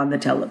turning on the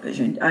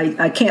television.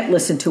 I can't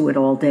listen to it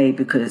all day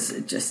because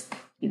it just,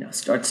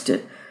 starts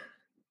to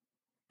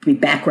be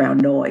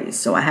background noise.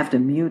 So I have to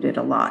mute it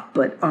a lot.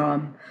 But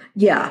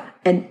yeah.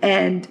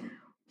 And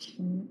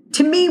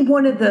to me,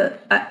 one of the,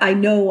 I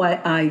know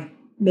I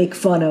make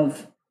fun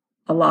of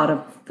a lot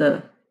of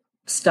the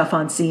stuff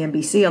on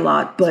CNBC a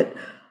lot, but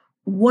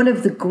one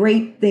of the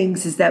great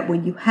things is that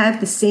when you have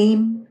the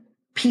same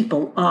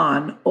people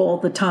on all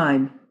the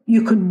time,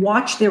 you can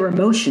watch their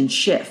emotions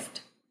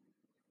shift.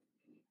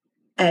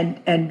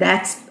 And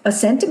that's a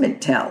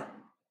sentiment tell.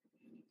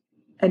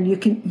 And you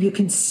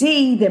can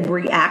see them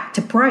react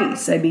to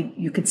price. I mean,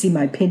 you can see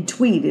my pinned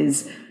tweet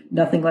is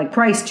nothing like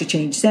price to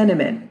change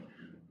sentiment.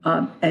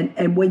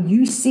 And when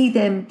you see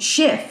them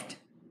shift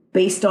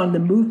based on the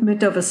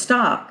movement of a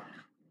stock,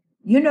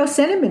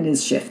 sentiment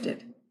is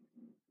shifted.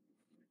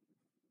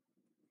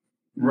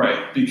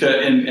 Right.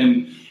 Because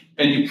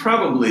and you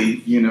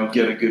probably,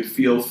 get a good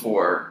feel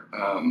for,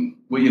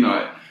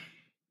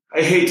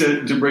 I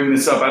hate to bring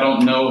this up. I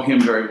don't know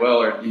him very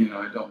well, or,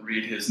 I don't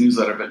read his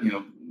newsletter, but,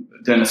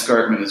 Dennis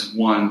Gartman is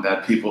one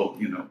that people,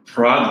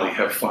 broadly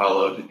have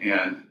followed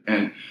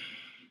and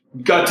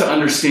got to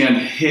understand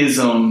his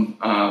own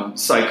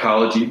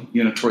psychology,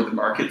 toward the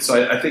market.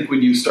 So I think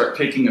when you start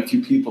picking a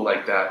few people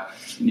like that,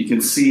 and you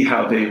can see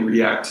how they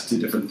react to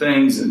different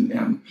things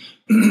and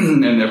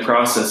their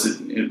process,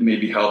 it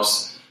maybe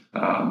helps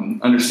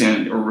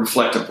understand or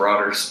reflect a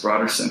broader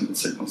sentiment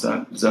signal.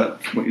 Is that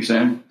what you're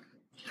saying?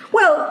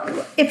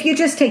 Well, if you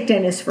just take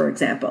Dennis, for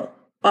example,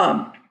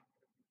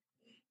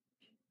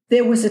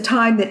 there was a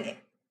time that,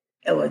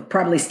 it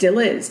probably still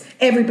is,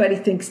 everybody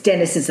thinks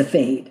Dennis is a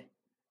fade.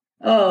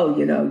 Oh,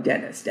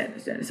 Dennis.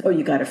 Oh,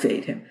 you got to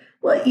fade him.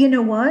 Well, you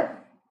know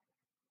what?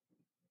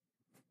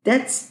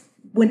 That's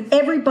when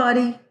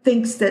everybody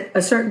thinks that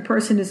a certain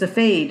person is a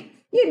fade.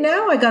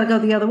 Now I got to go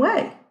the other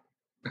way.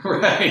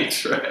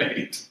 Right.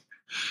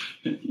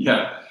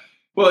 Yeah.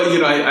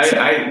 Well,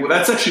 I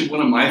that's actually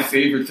one of my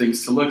favorite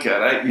things to look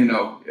at.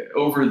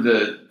 Over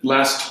the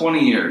last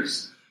 20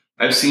 years,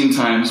 I've seen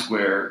times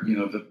where,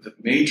 the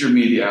major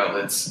media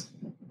outlets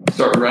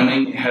start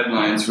running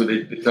headlines where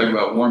they talk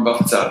about Warren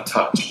Buffett's out of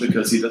touch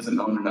because he doesn't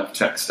own enough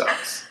tech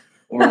stocks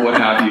or what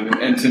have you.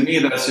 And to me,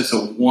 that's just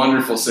a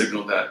wonderful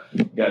signal that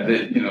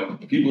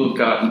people have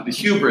gotten, the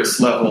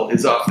hubris level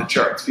is off the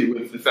charts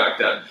with the fact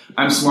that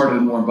I'm smarter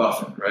than Warren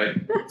Buffett, right?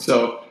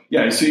 So,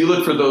 so you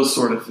look for those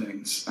sort of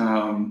things.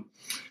 I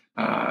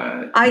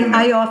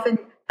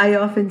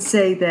often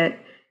say that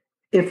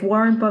if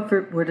Warren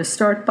Buffett were to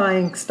start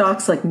buying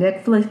stocks like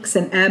Netflix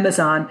and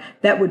Amazon,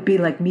 that would be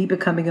like me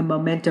becoming a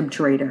momentum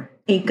trader.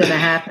 Ain't going to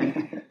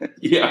happen.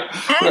 Yeah.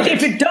 And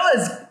if it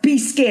does, be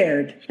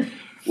scared.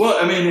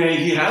 Well,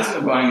 he has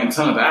been buying a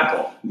ton of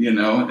Apple,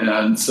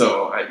 and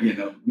so,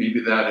 maybe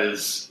that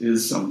is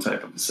some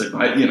type of a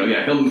signal.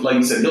 He'll, like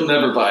you said, he'll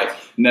never buy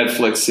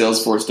Netflix,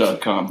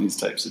 Salesforce.com, these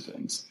types of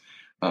things.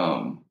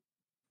 But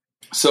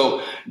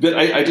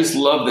I just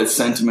love that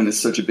sentiment is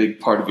such a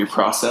big part of your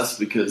process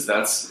because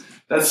that's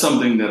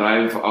something that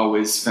I've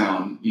always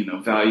found,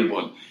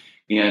 valuable.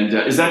 And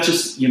is that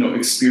just,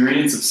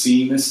 experience of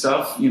seeing this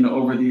stuff,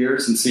 over the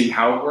years and seeing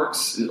how it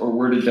works? Or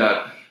where did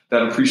that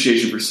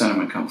appreciation for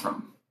sentiment come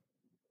from?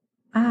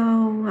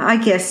 Oh, I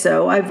guess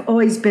so. I've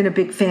always been a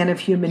big fan of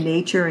human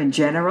nature in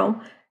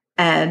general.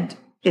 And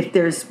if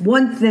there's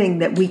one thing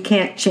that we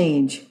can't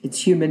change,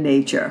 it's human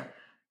nature.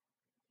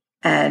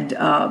 And,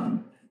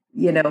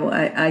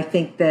 I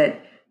think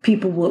that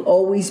people will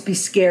always be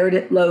scared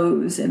at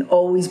lows and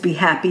always be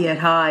happy at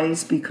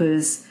highs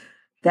because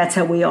that's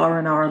how we are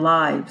in our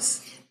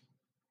lives.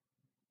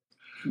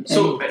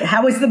 So and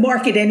how is the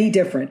market any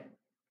different?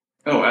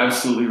 Oh,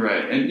 absolutely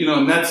right. And,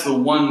 and that's the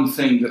one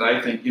thing that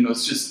I think,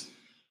 it's just,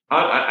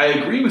 I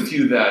agree with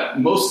you that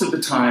most of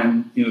the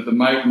time, the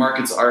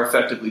markets are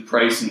effectively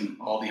pricing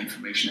all the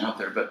information out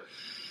there. But,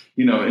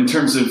 in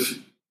terms of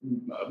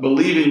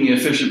believing the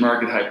efficient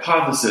market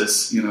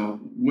hypothesis,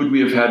 would we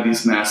have had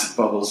these massive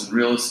bubbles in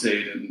real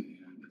estate and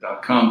the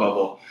dot-com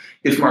bubble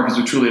if markets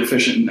were truly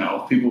efficient?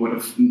 No, people would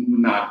have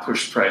not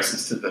pushed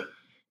prices to the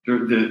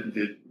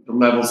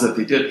levels that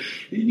they did.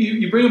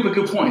 You bring up a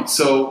good point.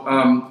 So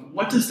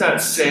what does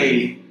that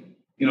say?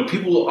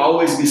 People will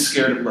always be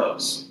scared at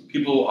lows.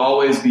 People will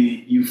always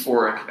be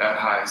euphoric at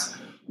highs.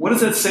 What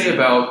does that say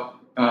about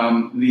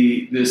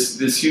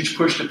this huge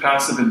push to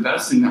passive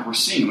investing that we're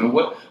seeing? I mean,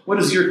 what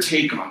is your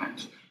take on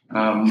it?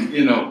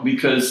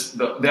 Because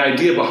the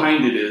idea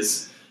behind it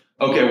is,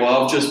 okay, well,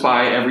 I'll just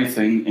buy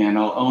everything and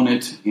I'll own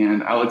it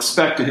and I'll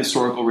expect a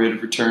historical rate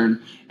of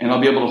return and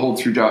I'll be able to hold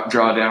through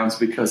drawdowns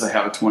because I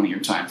have a 20-year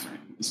time frame.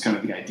 It's kind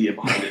of the idea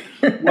behind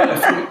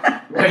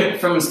it.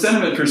 From a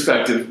sentiment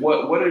perspective,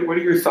 what are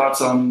your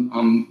thoughts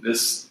on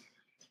this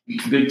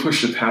big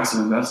push to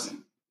passive investing?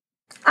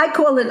 I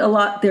call it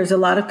there's a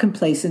lot of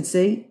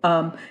complacency.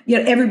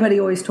 Everybody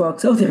always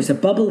talks, there's a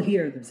bubble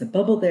here, there's a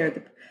bubble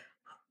there.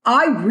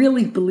 I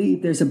really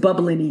believe there's a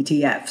bubble in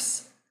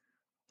ETFs.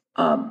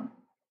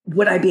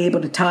 Would I be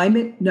able to time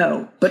it?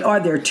 No. But are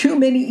there too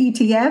many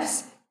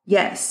ETFs?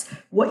 Yes.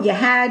 What you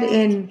had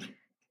in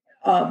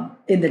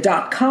the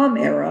dot-com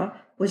era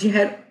was you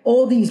had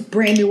all these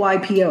brand new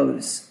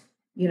IPOs.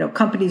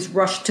 Companies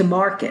rushed to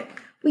market.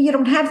 Well, you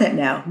don't have that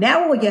now.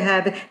 Now what you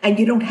have, and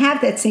you don't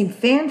have that same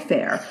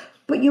fanfare,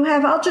 but you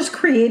have, I'll just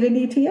create an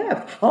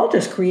ETF. I'll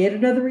just create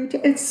another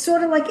ETF. It's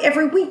sort of like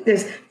every week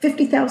there's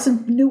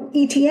 50,000 new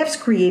ETFs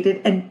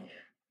created and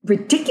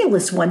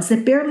ridiculous ones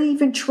that barely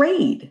even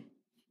trade.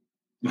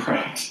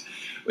 Right.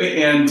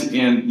 And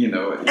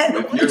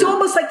it's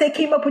almost like they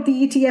came up with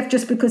the ETF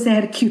just because they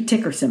had a cute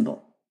ticker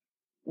symbol.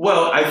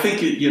 Well, I think,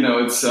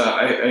 it's,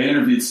 I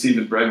interviewed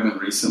Stephen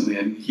Bregman recently,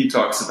 and he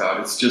talks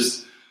about it's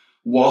just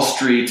Wall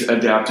Street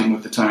adapting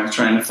with the times,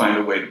 trying to find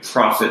a way to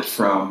profit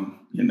from,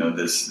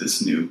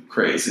 this new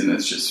craze. And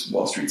it's just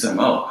Wall Street's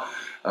MO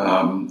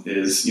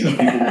is, people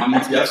want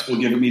ETFs, we'll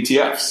give them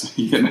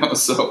ETFs,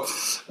 so,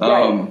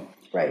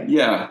 right.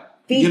 Yeah.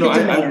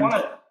 I want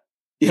to,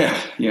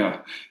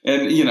 yeah.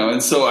 And,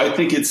 and so I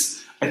think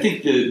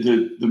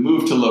the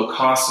move to low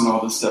cost and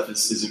all this stuff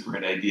is a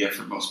great idea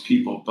for most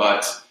people,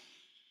 but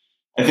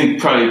I think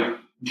probably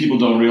people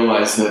don't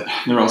realize that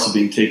they're also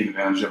being taken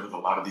advantage of with a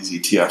lot of these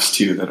ETFs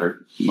too that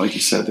are, like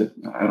you said, that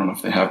I don't know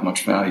if they have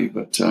much value.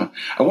 But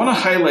I want to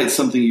highlight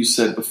something you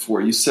said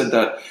before. You said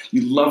that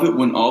you love it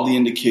when all the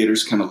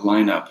indicators kind of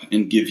line up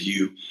and give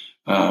you,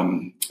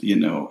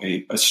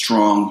 a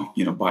strong,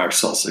 buy or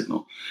sell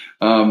signal.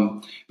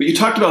 But you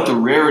talked about the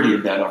rarity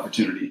of that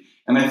opportunity.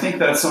 And I think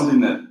that's something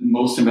that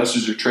most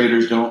investors or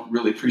traders don't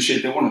really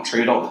appreciate. They want to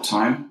trade all the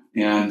time.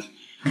 And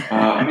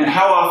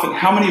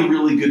how many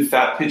really good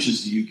fat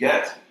pitches do you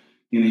get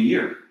in a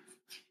year?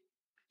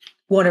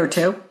 One or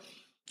two.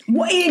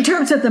 In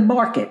terms of the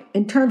market,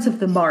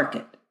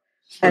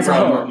 as a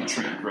whole. Market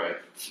trend, right.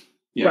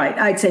 Yeah. Right.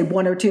 I'd say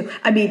one or two.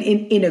 I mean,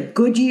 in a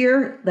good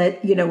year,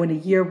 in a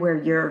year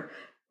where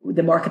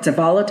the markets are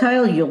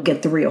volatile, you'll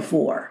get 3 or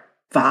 4,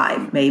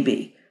 5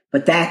 maybe.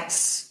 But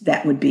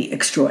that would be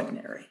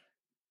extraordinary.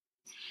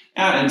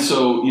 And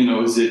so,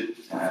 is it,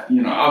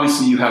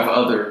 obviously you have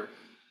other,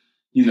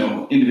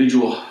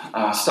 individual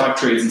stock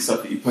trades and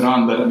stuff that you put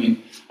on. But I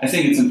mean, I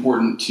think it's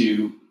important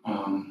to,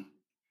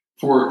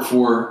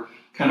 for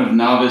kind of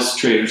novice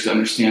traders to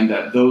understand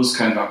that those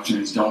kind of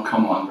opportunities don't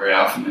come along very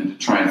often, and to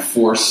try and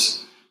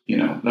force,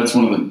 that's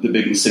one of the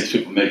big mistakes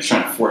people make,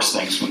 trying to force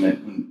things when they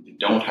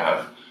don't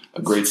have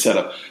a great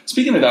setup.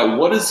 Speaking of that,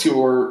 what is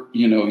your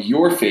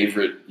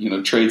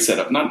favorite, trade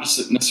setup? Not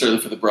just necessarily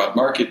for the broad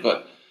market,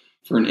 but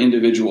for an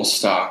individual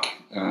stock.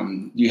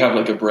 Do you have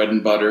like a bread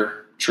and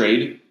butter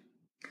trade?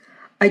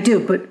 I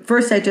do, but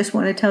first I just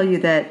want to tell you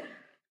that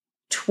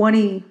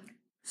 20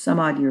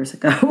 some odd years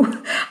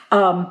ago,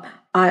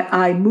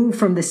 I moved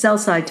from the sell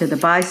side to the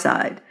buy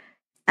side,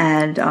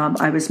 and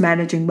I was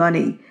managing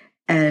money,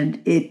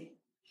 and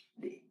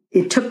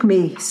it took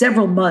me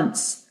several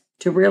months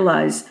to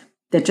realize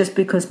that just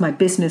because my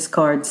business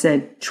card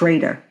said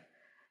trader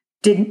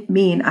didn't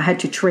mean I had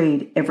to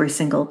trade every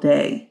single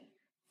day.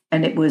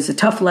 And it was a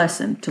tough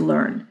lesson to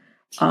learn.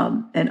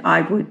 And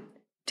I would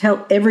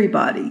tell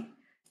everybody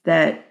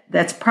that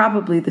that's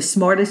probably the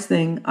smartest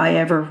thing I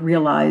ever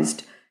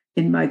realized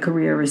in my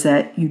career, is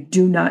that you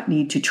do not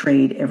need to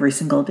trade every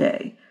single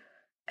day.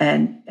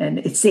 And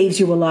it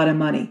saves you a lot of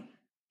money.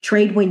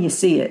 Trade when you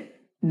see it,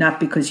 not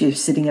because you're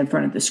sitting in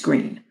front of the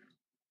screen.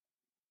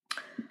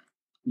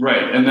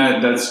 Right, and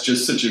that's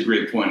just such a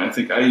great point. I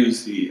think I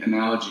use the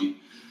analogy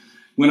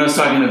when I was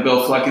talking to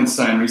Bill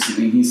Fleckenstein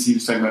recently, and he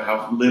was talking about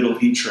how little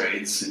he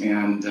trades,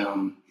 and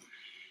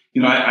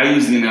I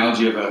use the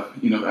analogy of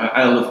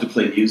I love to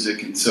play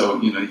music, and so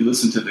you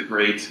listen to the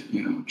great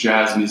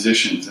jazz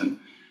musicians, and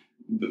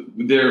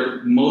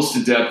they're most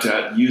adept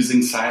at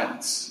using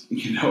silence.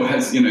 I don't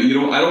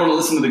want to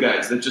listen to the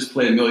guys that just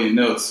play a million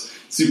notes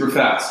super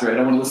fast, right?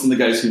 I want to listen to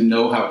the guys who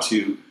know how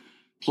to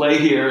play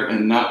here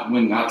and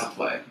when not to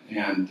play.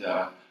 And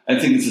I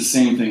think it's the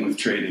same thing with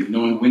trading,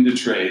 knowing when to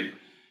trade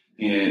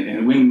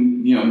and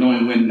when,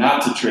 knowing when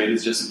not to trade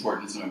is just as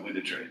important as knowing when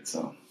to trade.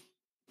 So,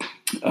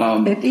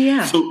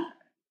 yeah.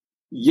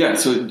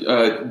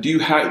 So do you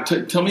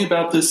have, tell me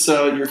about this,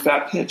 your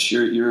fat pitch,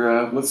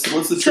 your what's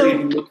the trade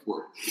you look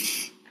for?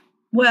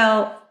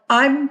 Well,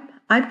 I'm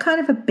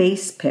kind of a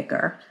base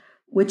picker,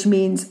 which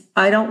means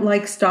I don't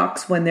like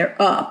stocks when they're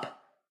up.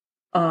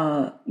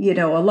 A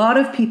lot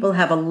of people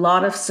have a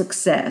lot of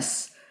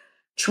success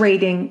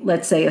trading,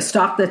 let's say, a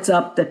stock that's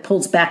up that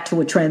pulls back to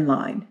a trend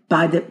line,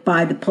 buy the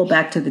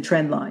pullback to the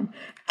trend line.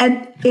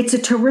 And it's a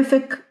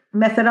terrific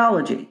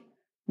methodology.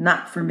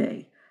 Not for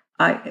me.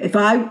 If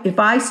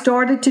I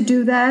started to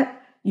do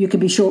that, you can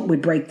be sure it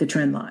would break the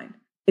trend line.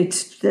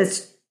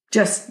 That's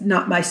just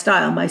not my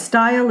style. My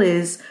style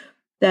is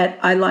that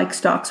I like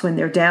stocks when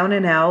they're down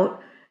and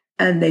out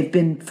and they've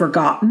been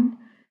forgotten.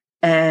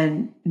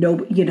 And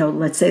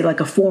let's say like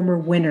a former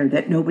winner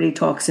that nobody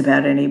talks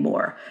about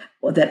anymore,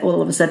 or that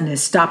all of a sudden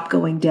has stopped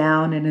going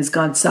down and has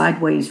gone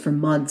sideways for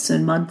months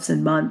and months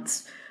and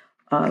months.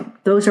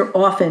 Those are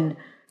often,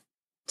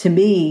 to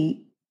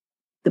me,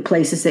 the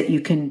places that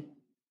you can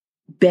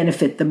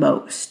benefit the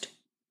most.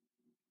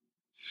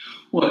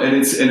 Well, and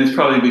it's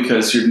probably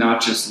because you're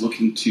not just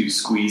looking to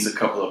squeeze a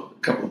couple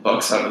of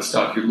bucks out of the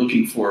stock. You're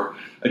looking for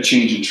a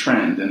change in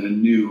trend and a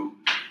new.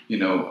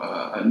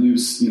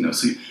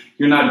 So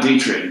you're not day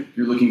trading.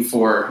 You're looking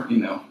for,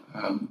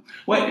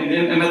 what,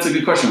 and that's a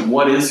good question.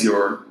 What is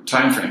your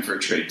time frame for a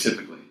trade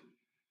typically?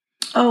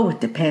 Oh, it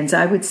depends.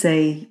 I would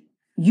say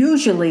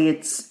usually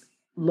it's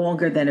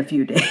longer than a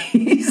few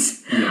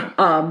days.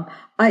 Yeah.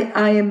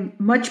 I am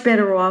much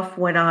better off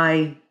when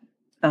I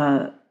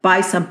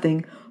buy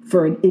something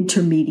for an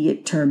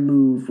intermediate term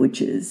move,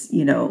 which is,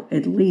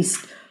 at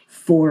least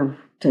 4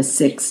 to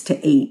 6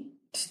 to 8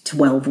 to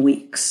 12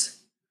 weeks.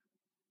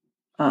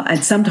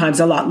 And sometimes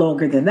a lot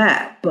longer than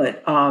that.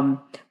 But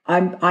I'm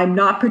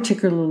not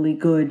particularly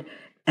good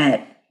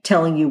at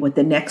telling you what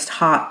the next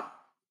hot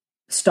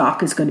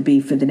stock is going to be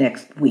for the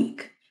next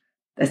week.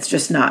 That's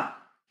just not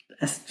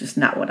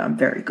what I'm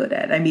very good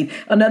at. I mean,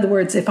 in other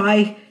words, if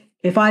I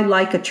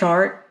like a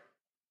chart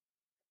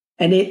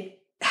and it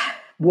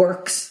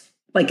works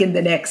like in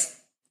the next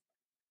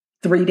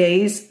 3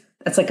 days,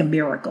 that's like a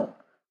miracle.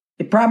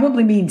 It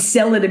probably means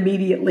sell it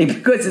immediately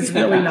because it's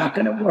really not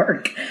going to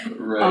work.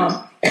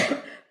 Right.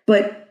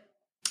 But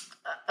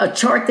a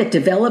chart that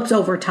develops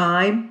over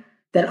time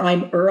that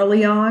I'm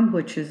early on,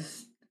 which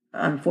is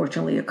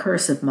unfortunately a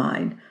curse of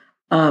mine,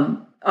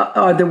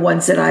 are the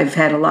ones that I've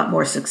had a lot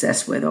more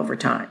success with over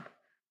time.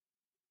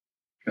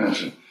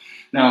 Gotcha.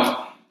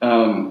 Now,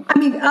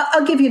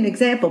 I'll give you an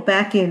example.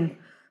 Back in,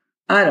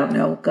 I don't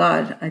know,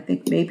 I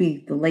think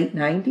maybe the late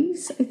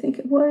 90s, I think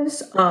it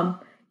was,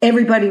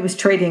 everybody was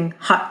trading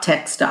hot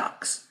tech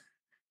stocks.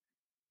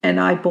 And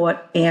I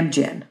bought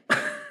Amgen.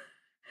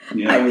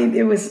 Yeah. I mean,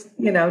 it was,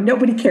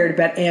 nobody cared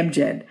about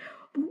Amgen.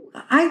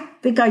 I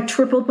think I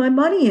tripled my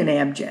money in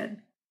Amgen.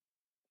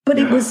 But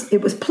it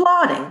was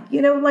plodding,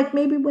 like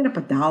maybe went up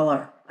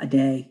 $1 a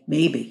day,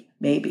 maybe,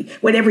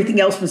 when everything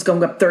else was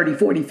going up $30,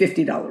 $40,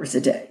 $50 a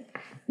day.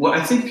 Well,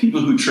 I think people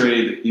who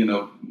trade,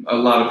 a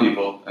lot of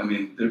people, I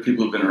mean, there are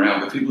people who've been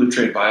around, but people who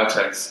trade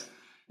biotechs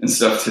and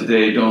stuff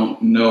today don't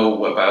know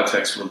what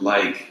biotechs were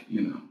like,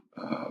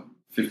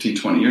 15,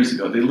 20 years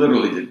ago. They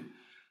literally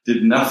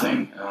did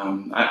nothing.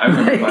 I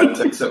remember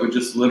biotechs that would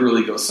just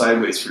literally go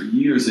sideways for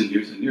years and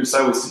years and years,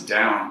 sideways to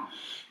down,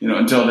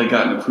 until they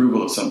got an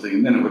approval of something,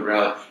 and then it would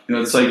rally.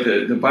 It's like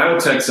the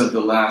biotechs of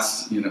the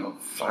last,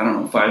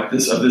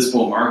 of this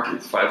bull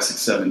market, 5, 6,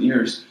 7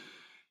 years.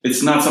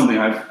 It's not something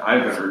I've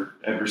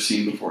ever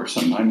seen before,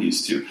 something I'm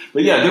used to.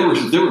 But yeah, there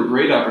were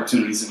great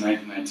opportunities in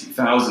 1999,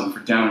 2000 for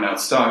down and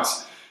out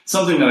stocks.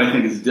 Something that I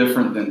think is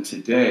different than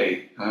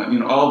today.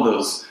 All of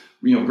those,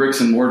 bricks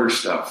and mortar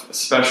stuff,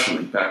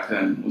 especially back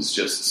then, was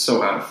just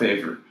so out of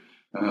favor.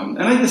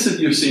 And I guess if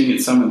you're seeing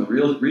it some in the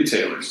real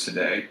retailers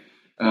today,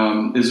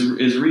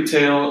 is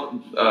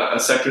retail a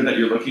sector that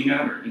you're looking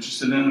at or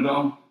interested in at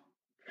all?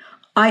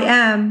 I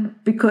am,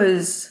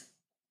 because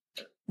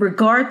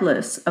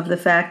regardless of the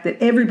fact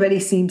that everybody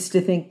seems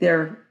to think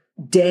they're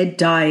dead,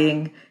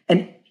 dying,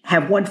 and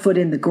have one foot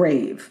in the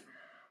grave,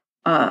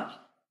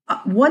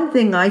 one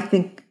thing I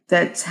think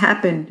that's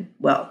happened,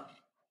 well,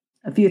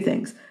 a few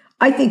things.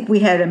 I think we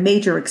had a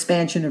major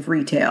expansion of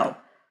retail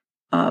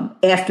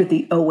after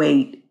the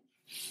 2008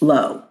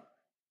 low.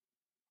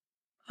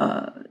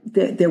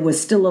 There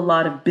was still a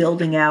lot of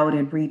building out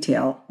in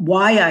retail.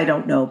 Why, I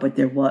don't know, but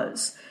there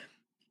was.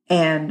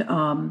 And,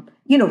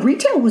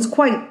 retail was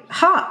quite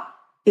hot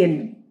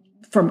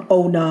from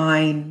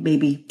 '09,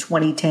 maybe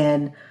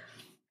 2010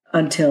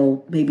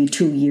 until maybe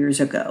 2 years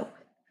ago.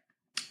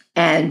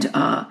 And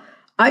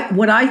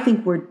what I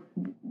think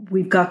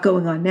we've got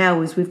going on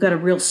now is we've got a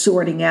real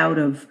sorting out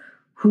of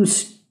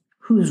who's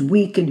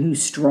weak and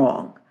who's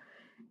strong.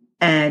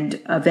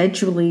 And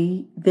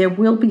eventually there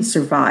will be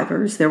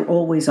survivors. There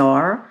always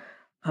are.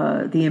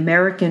 The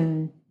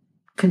American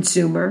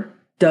consumer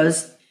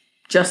does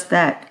just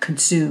that,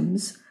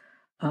 consumes.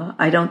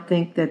 I don't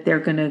think that they're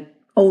going to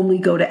only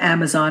go to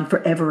Amazon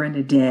forever and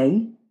a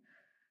day.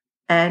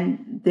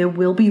 And there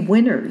will be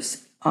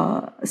winners.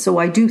 So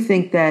I do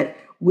think that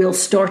we'll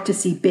start to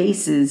see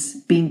bases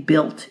being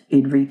built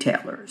in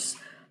retailers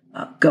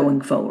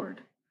going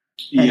forward.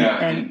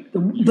 And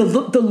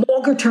the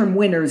longer term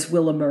winners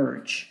will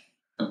emerge.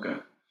 Okay.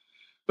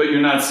 But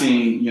you're not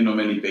seeing,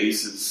 many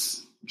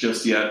bases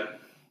just yet?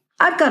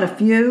 I've got a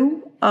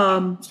few,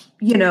 but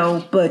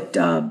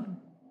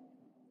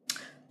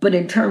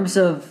in terms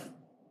of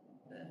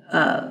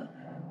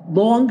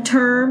long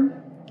term,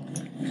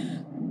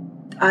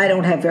 I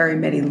don't have very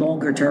many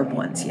longer term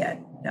ones yet.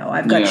 No,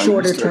 I've got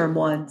shorter term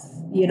ones.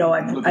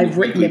 I've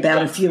written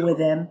about a few of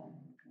them.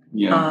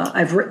 Yeah,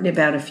 I've written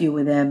about a few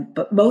of them,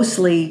 but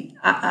mostly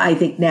I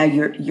think now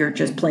you're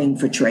just playing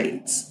for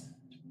trades.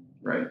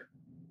 Right.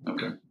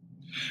 Okay.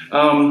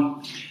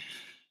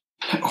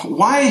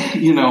 Why?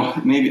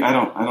 Maybe I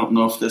don't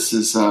know if this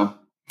is.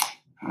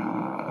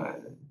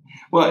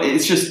 Well,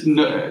 it's just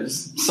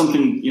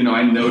something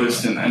I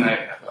noticed, and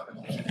I.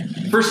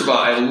 First of all,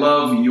 I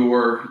love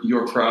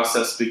your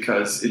process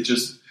because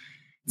it's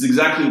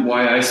exactly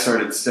why I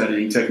started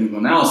studying technical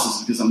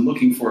analysis, because I'm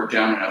looking for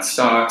down and out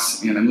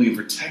stocks, and I'm looking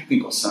for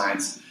technical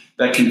signs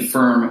that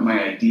confirm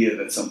my idea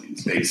that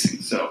something's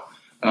basing. So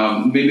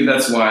maybe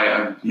that's why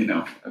I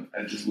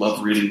just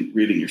love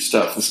reading your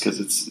stuff, is because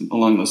it's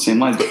along those same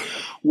lines. But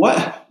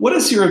what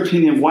is your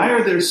opinion? Why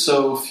are there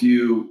so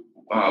few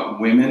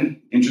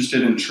women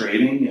interested in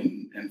trading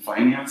and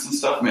finance and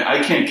stuff? I mean,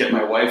 I can't get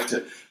my wife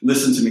to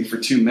listen to me for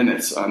 2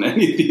 minutes on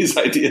any of these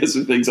ideas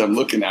or things I'm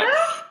looking at.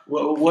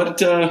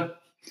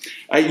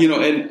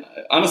 And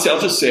honestly, I'll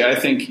just say, I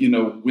think,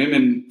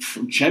 women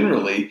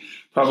generally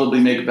probably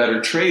make better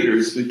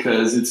traders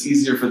because it's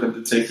easier for them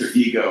to take their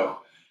ego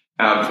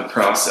out of the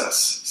process.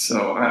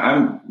 So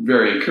I'm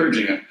very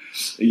encouraging it.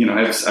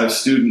 I have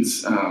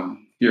students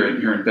here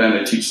in Bend.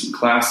 I teach some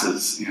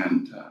classes,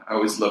 and I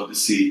always love to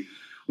see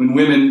when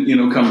women,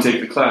 come take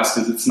the class,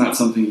 because it's not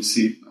something you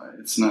see.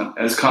 It's not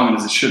as common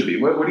as it should be.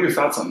 What are your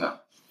thoughts on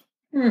that?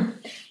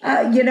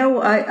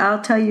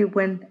 I'll tell you,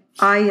 when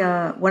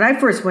I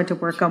first went to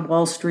work on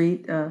Wall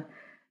Street,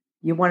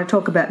 you want to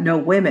talk about no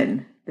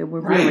women. There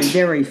were really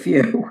very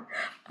few.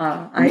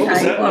 What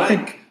was that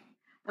like?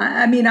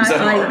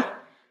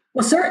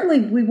 Well,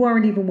 certainly we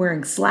weren't even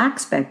wearing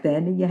slacks back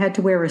then, and you had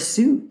to wear a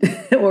suit.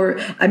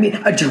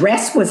 A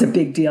dress was a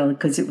big deal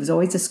because it was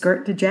always a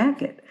skirt and a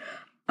jacket.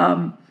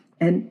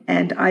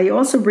 And I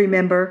also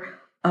remember,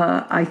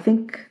 I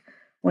think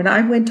when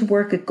I went to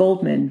work at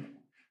Goldman,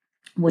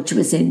 which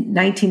was in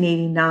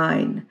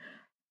 1989,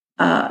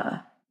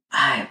 I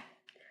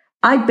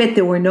bet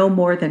there were no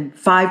more than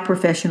 5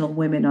 professional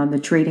women on the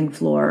trading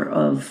floor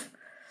of,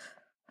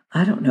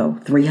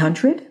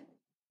 300,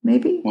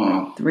 maybe?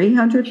 Wow.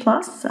 300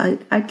 plus,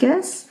 I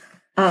guess.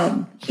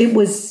 It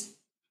was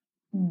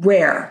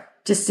rare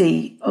to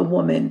see a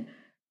woman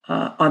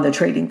on the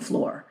trading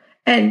floor.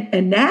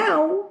 And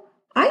now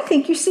I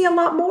think you see a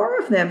lot more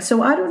of them.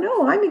 So I don't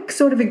know. I'm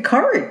sort of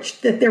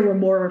encouraged that there were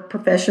more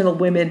professional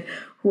women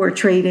who are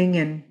trading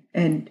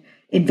and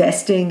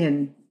investing.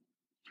 And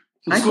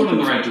it's going in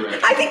the right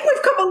direction. I think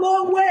we've come a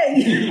long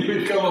way.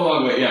 We've come a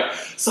long way, yeah.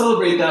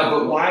 Celebrate that,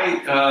 but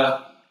why?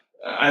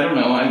 I don't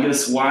know. I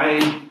guess why?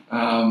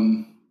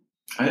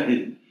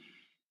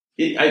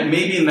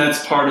 Maybe, and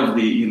that's part of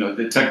the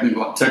the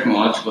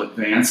technological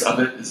advance of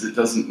it, is it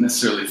doesn't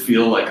necessarily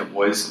feel like a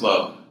boys'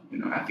 club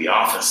at the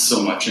office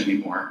so much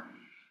anymore.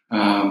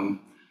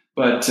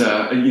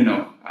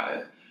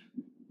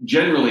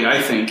 Generally,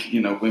 I think,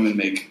 women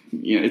make,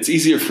 it's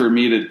easier for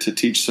me to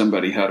teach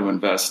somebody how to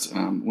invest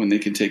when they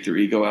can take their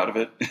ego out of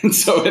it. And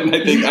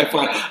I think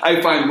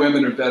I find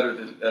women are better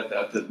at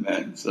that than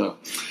men. So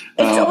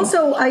it's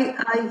also,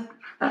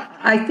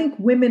 I think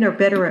women are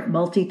better at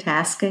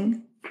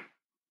multitasking.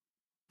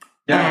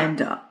 Yeah.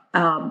 And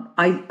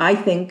I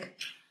think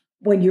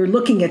when you're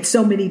looking at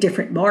so many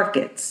different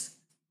markets,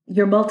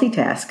 you're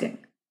multitasking.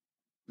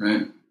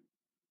 Right.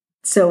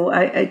 So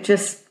I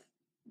just,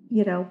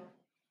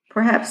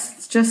 perhaps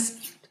it's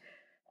just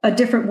a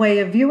different way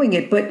of viewing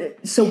it.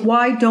 But so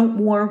why don't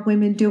more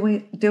women do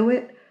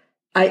it?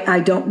 I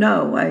don't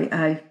know.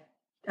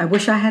 I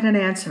wish I had an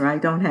answer. I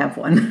don't have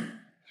one.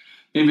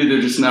 Maybe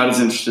they're just not as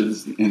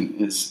interested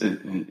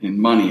in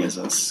money as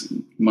us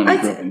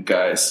money-driven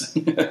guys.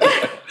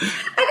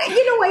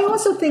 I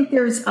also think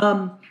there's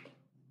a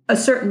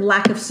certain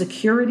lack of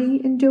security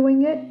in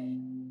doing it.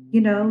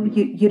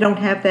 You don't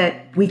have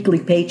that weekly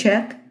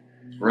paycheck.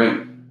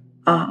 Right.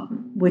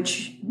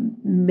 Which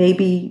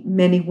maybe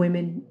many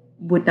women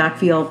would not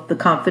feel the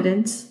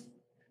confidence.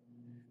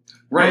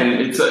 Right.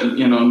 It's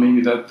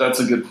maybe that's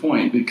a good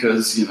point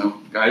because,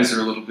 guys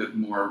are a little bit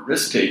more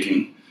risk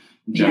taking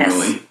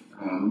generally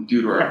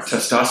due to our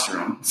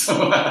testosterone.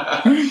 So,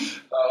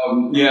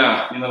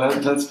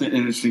 that's been an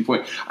interesting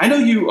point. I know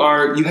you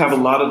have a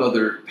lot of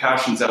other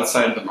passions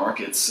outside of the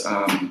markets.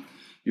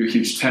 You're a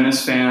huge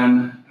tennis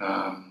fan.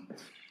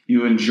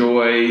 You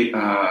enjoy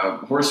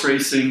horse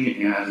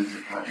racing, and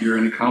you're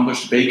an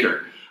accomplished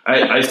baker.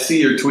 I see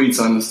your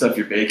tweets on the stuff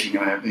you're baking,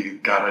 and I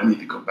think, God, I need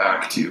to go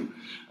back to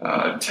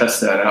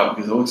test that out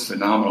because it looks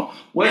phenomenal.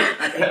 What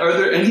are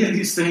there any of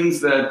these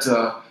things that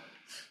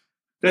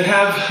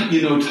have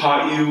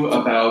taught you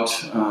about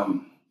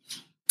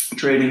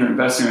trading or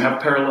investing, or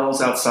have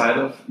parallels outside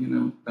of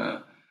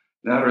that,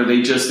 or are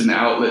they just an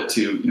outlet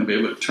to be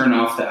able to turn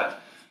off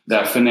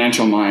that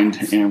financial mind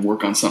and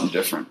work on something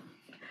different?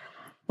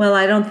 Well,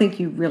 I don't think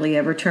you really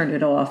ever turn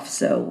it off,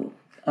 so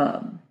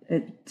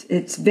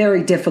it's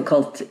very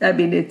difficult. I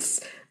mean,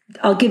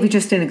 I'll give you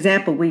just an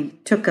example. We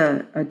took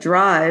a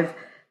drive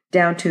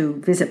down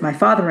to visit my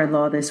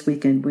father-in-law this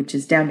weekend, which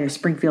is down near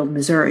Springfield,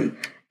 Missouri.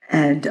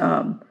 And,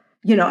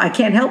 I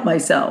can't help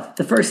myself.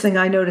 The first thing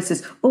I notice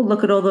is, oh,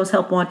 look at all those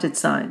help wanted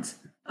signs.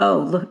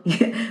 Oh,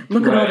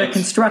 look at all the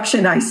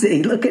construction I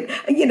see. Look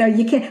at,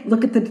 you can't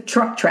look at the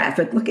truck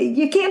traffic.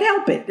 You can't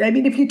help it. I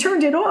mean, if you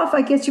turned it off,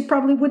 I guess you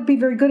probably wouldn't be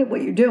very good at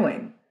what you're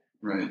doing.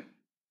 Right.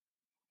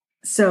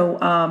 So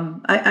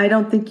I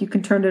don't think you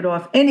can turn it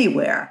off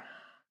anywhere.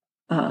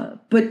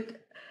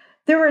 But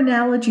there are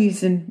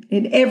analogies in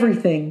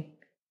everything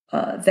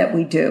that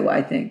we do,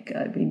 I think.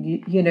 I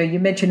mean, you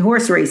mentioned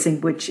horse racing,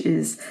 which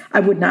is,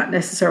 I would not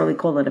necessarily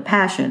call it a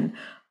passion,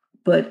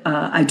 but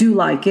I do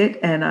like it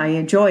and I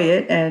enjoy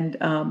it. And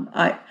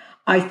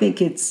I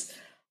think it's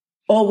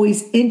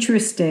always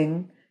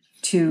interesting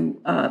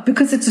to,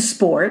 because it's a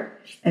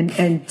sport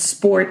and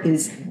sport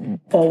is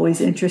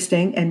always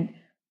interesting.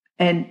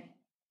 And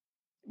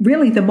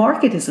really the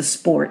market is a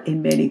sport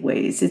in many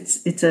ways.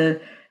 It's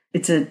a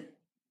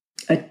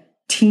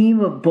team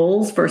of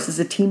bulls versus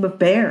a team of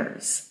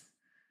bears.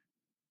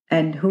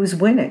 And who's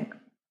winning?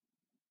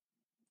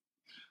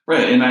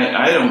 Right, and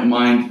I don't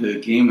mind the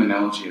game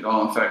analogy at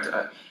all. In fact,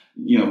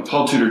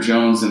 Paul Tudor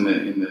Jones in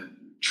the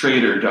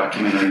Trader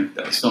documentary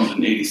that was filmed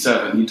in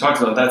 '87, he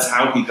talks about that's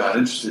how he got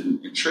interested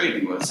in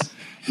trading.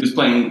 He was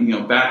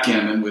playing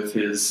backgammon with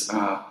his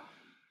I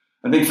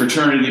think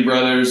fraternity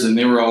brothers, and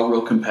they were all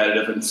real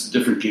competitive in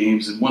different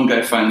games. And one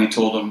guy finally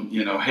told him,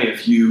 hey,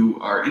 if you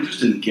are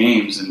interested in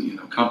games and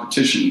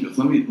competition, he goes,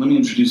 let me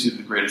introduce you to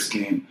the greatest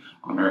game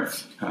on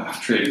earth,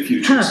 trading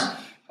futures.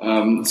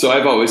 So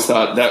I've always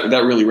thought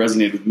that really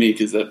resonated with me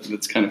because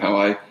that's kind of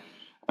how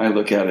I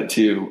look at it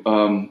too.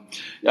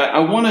 I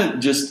want to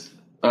just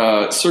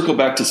circle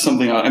back to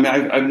something. I mean,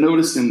 I've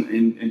noticed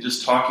in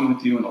just talking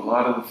with you and a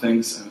lot of the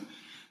things,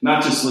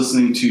 not just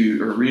listening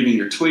to or reading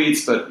your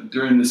tweets, but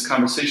during this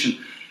conversation,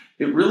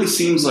 it really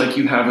seems like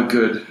you have a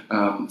good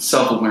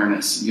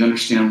self-awareness. You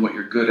understand what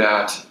you're good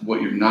at,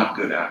 what you're not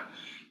good at.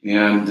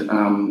 And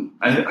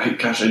I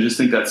just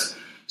think that's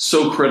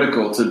so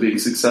critical to being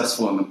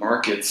successful in the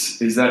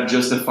markets. Is that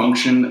just a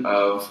function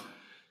of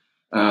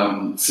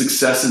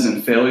successes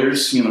and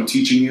failures,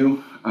 teaching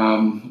you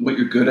what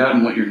you're good at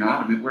and what you're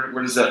not? I mean,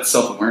 where does that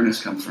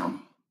self-awareness come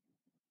from?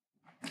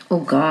 Oh,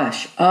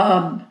 gosh.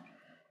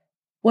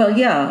 Well,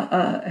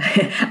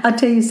 yeah, I'll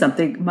tell you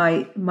something.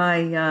 My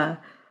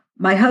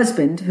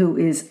husband, who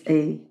is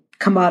a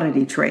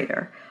commodity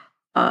trader,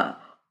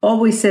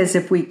 always says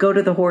if we go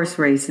to the horse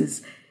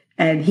races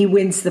and he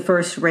wins the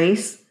first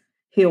race,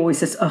 he always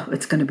says, oh,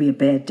 it's going to be a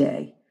bad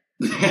day.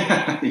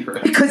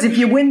 Right. Because if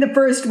you win the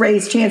first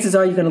race, chances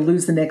are you're going to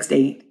lose the next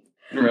 8.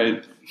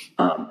 Right.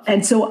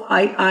 And so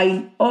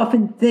I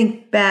often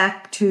think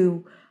back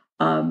to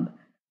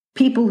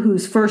people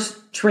whose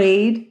first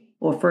trade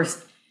or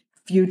first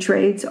few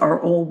trades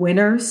are all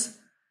winners,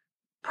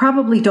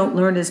 probably don't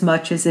learn as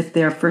much as if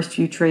their first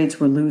few trades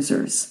were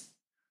losers.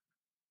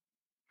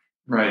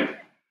 Right.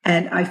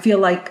 And I feel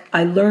like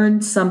I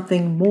learned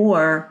something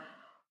more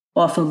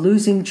off a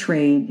losing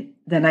trade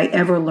than I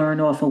ever learn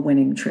off a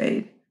winning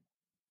trade.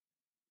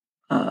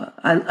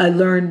 I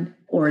learned,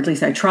 or at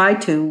least I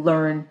tried to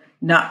learn,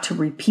 not to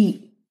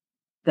repeat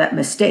that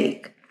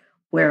mistake.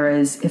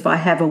 Whereas if I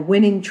have a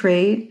winning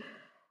trade,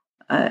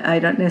 I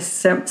don't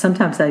necessarily,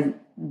 sometimes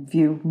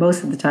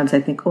most of the times I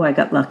think, oh, I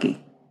got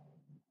lucky.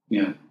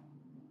 Yeah.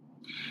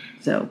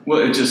 So, well,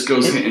 it just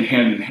goes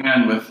hand in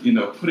hand with,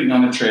 putting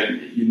on a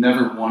trade. You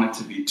never want it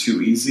to be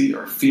too easy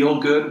or feel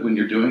good when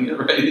you're doing it,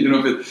 right?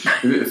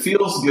 If it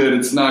feels good,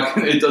 it's not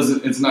going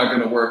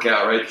to work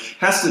out, right? It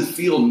has to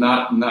feel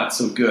not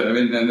so good. I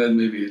mean, and then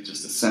maybe it's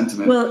just a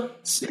sentiment. Well,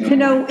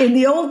 in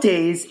the old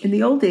days,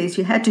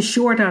 you had to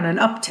short on an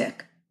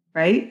uptick,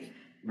 right?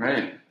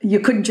 Right.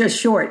 You couldn't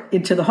just short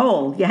into the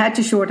hole. You had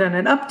to short on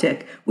an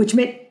uptick, which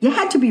meant you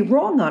had to be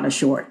wrong on a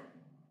short.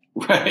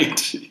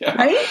 Right. Yeah.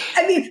 Right?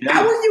 I mean,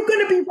 how are you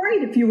going to be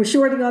right if you were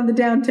shorting on the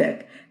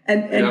downtick?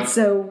 And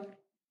so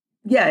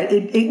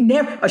it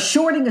never, a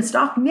shorting a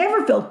stock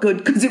never felt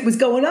good because it was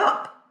going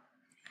up.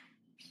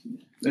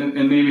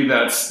 And maybe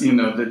that's,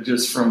 that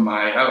just from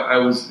I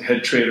was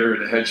head trader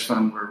at a hedge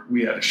fund where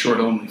we had a short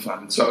only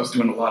fund. So I was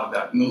doing a lot of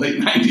that in the late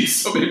 90s.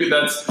 So maybe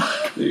that's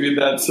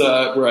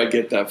where I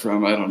get that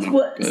from. I don't know.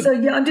 Well, so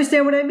you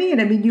understand what I mean?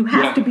 I mean, you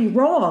have to be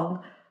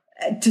wrong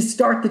to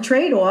start the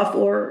trade off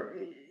or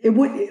it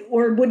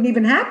wouldn't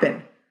even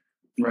happen.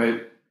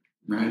 Right.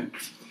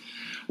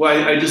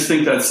 Well, I just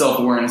think that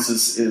self-awareness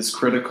is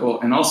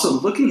critical. And also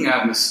looking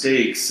at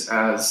mistakes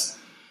as,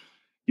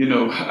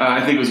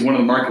 I think it was one of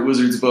the Market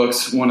Wizards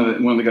books. One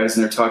of the guys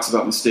in there talks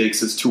about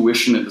mistakes as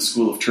tuition at the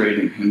School of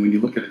Trading. And when you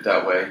look at it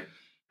that way,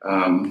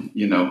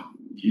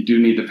 you do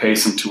need to pay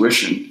some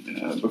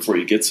tuition before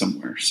you get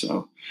somewhere.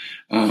 So,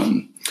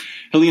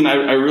 Helene,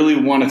 I really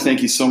want to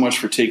thank you so much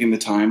for taking the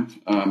time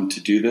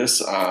to do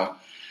this.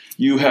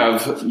 You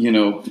have,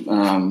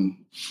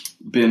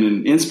 been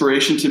an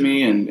inspiration to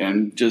me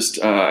and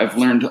just I've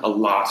learned a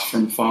lot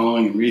from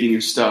following and reading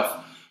your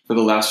stuff for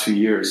the last few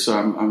years. So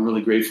I'm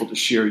really grateful to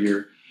share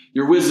your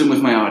wisdom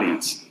with my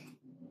audience.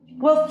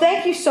 Well,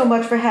 thank you so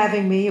much for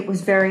having me. It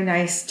was very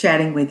nice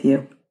chatting with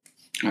you.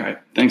 All right.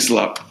 Thanks a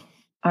lot.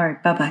 All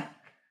right. Bye-bye.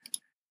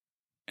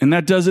 And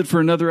that does it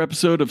for another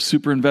episode of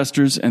Super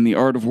Investors and the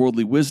Art of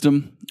Worldly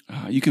Wisdom.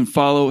 You can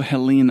follow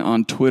Helene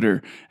on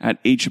Twitter at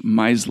H.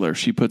 Meisler.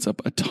 She puts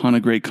up a ton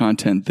of great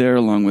content there,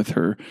 along with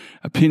her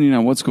opinion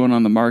on what's going on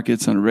in the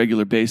markets on a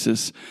regular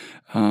basis.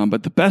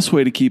 But the best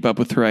way to keep up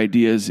with her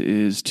ideas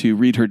is to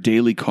read her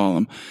daily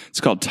column. It's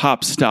called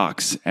Top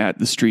Stocks at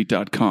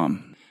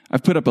thestreet.com.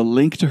 I've put up a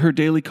link to her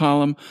daily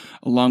column,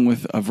 along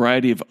with a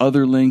variety of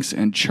other links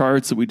and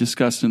charts that we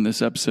discussed in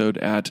this episode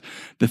at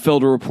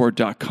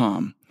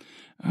thefelderreport.com.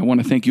 I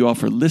want to thank you all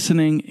for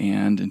listening,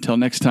 and until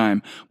next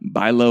time,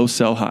 buy low,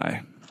 sell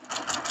high.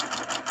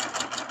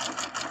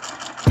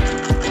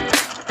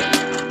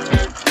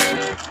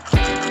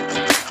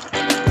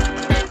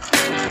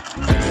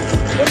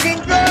 Looking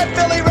good,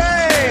 Billy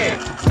Ray.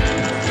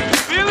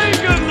 Feeling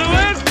good,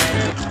 Lewis.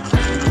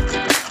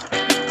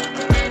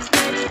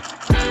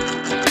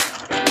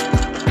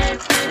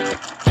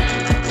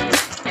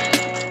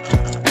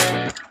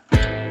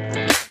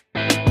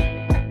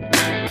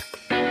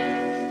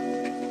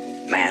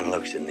 Man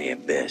looks in the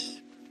abyss.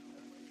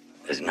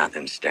 There's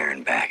nothing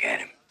staring back at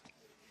him.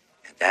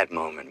 At that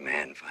moment,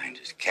 man finds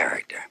his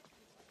character.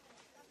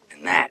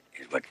 And that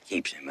is what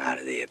keeps him out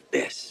of the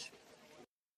abyss.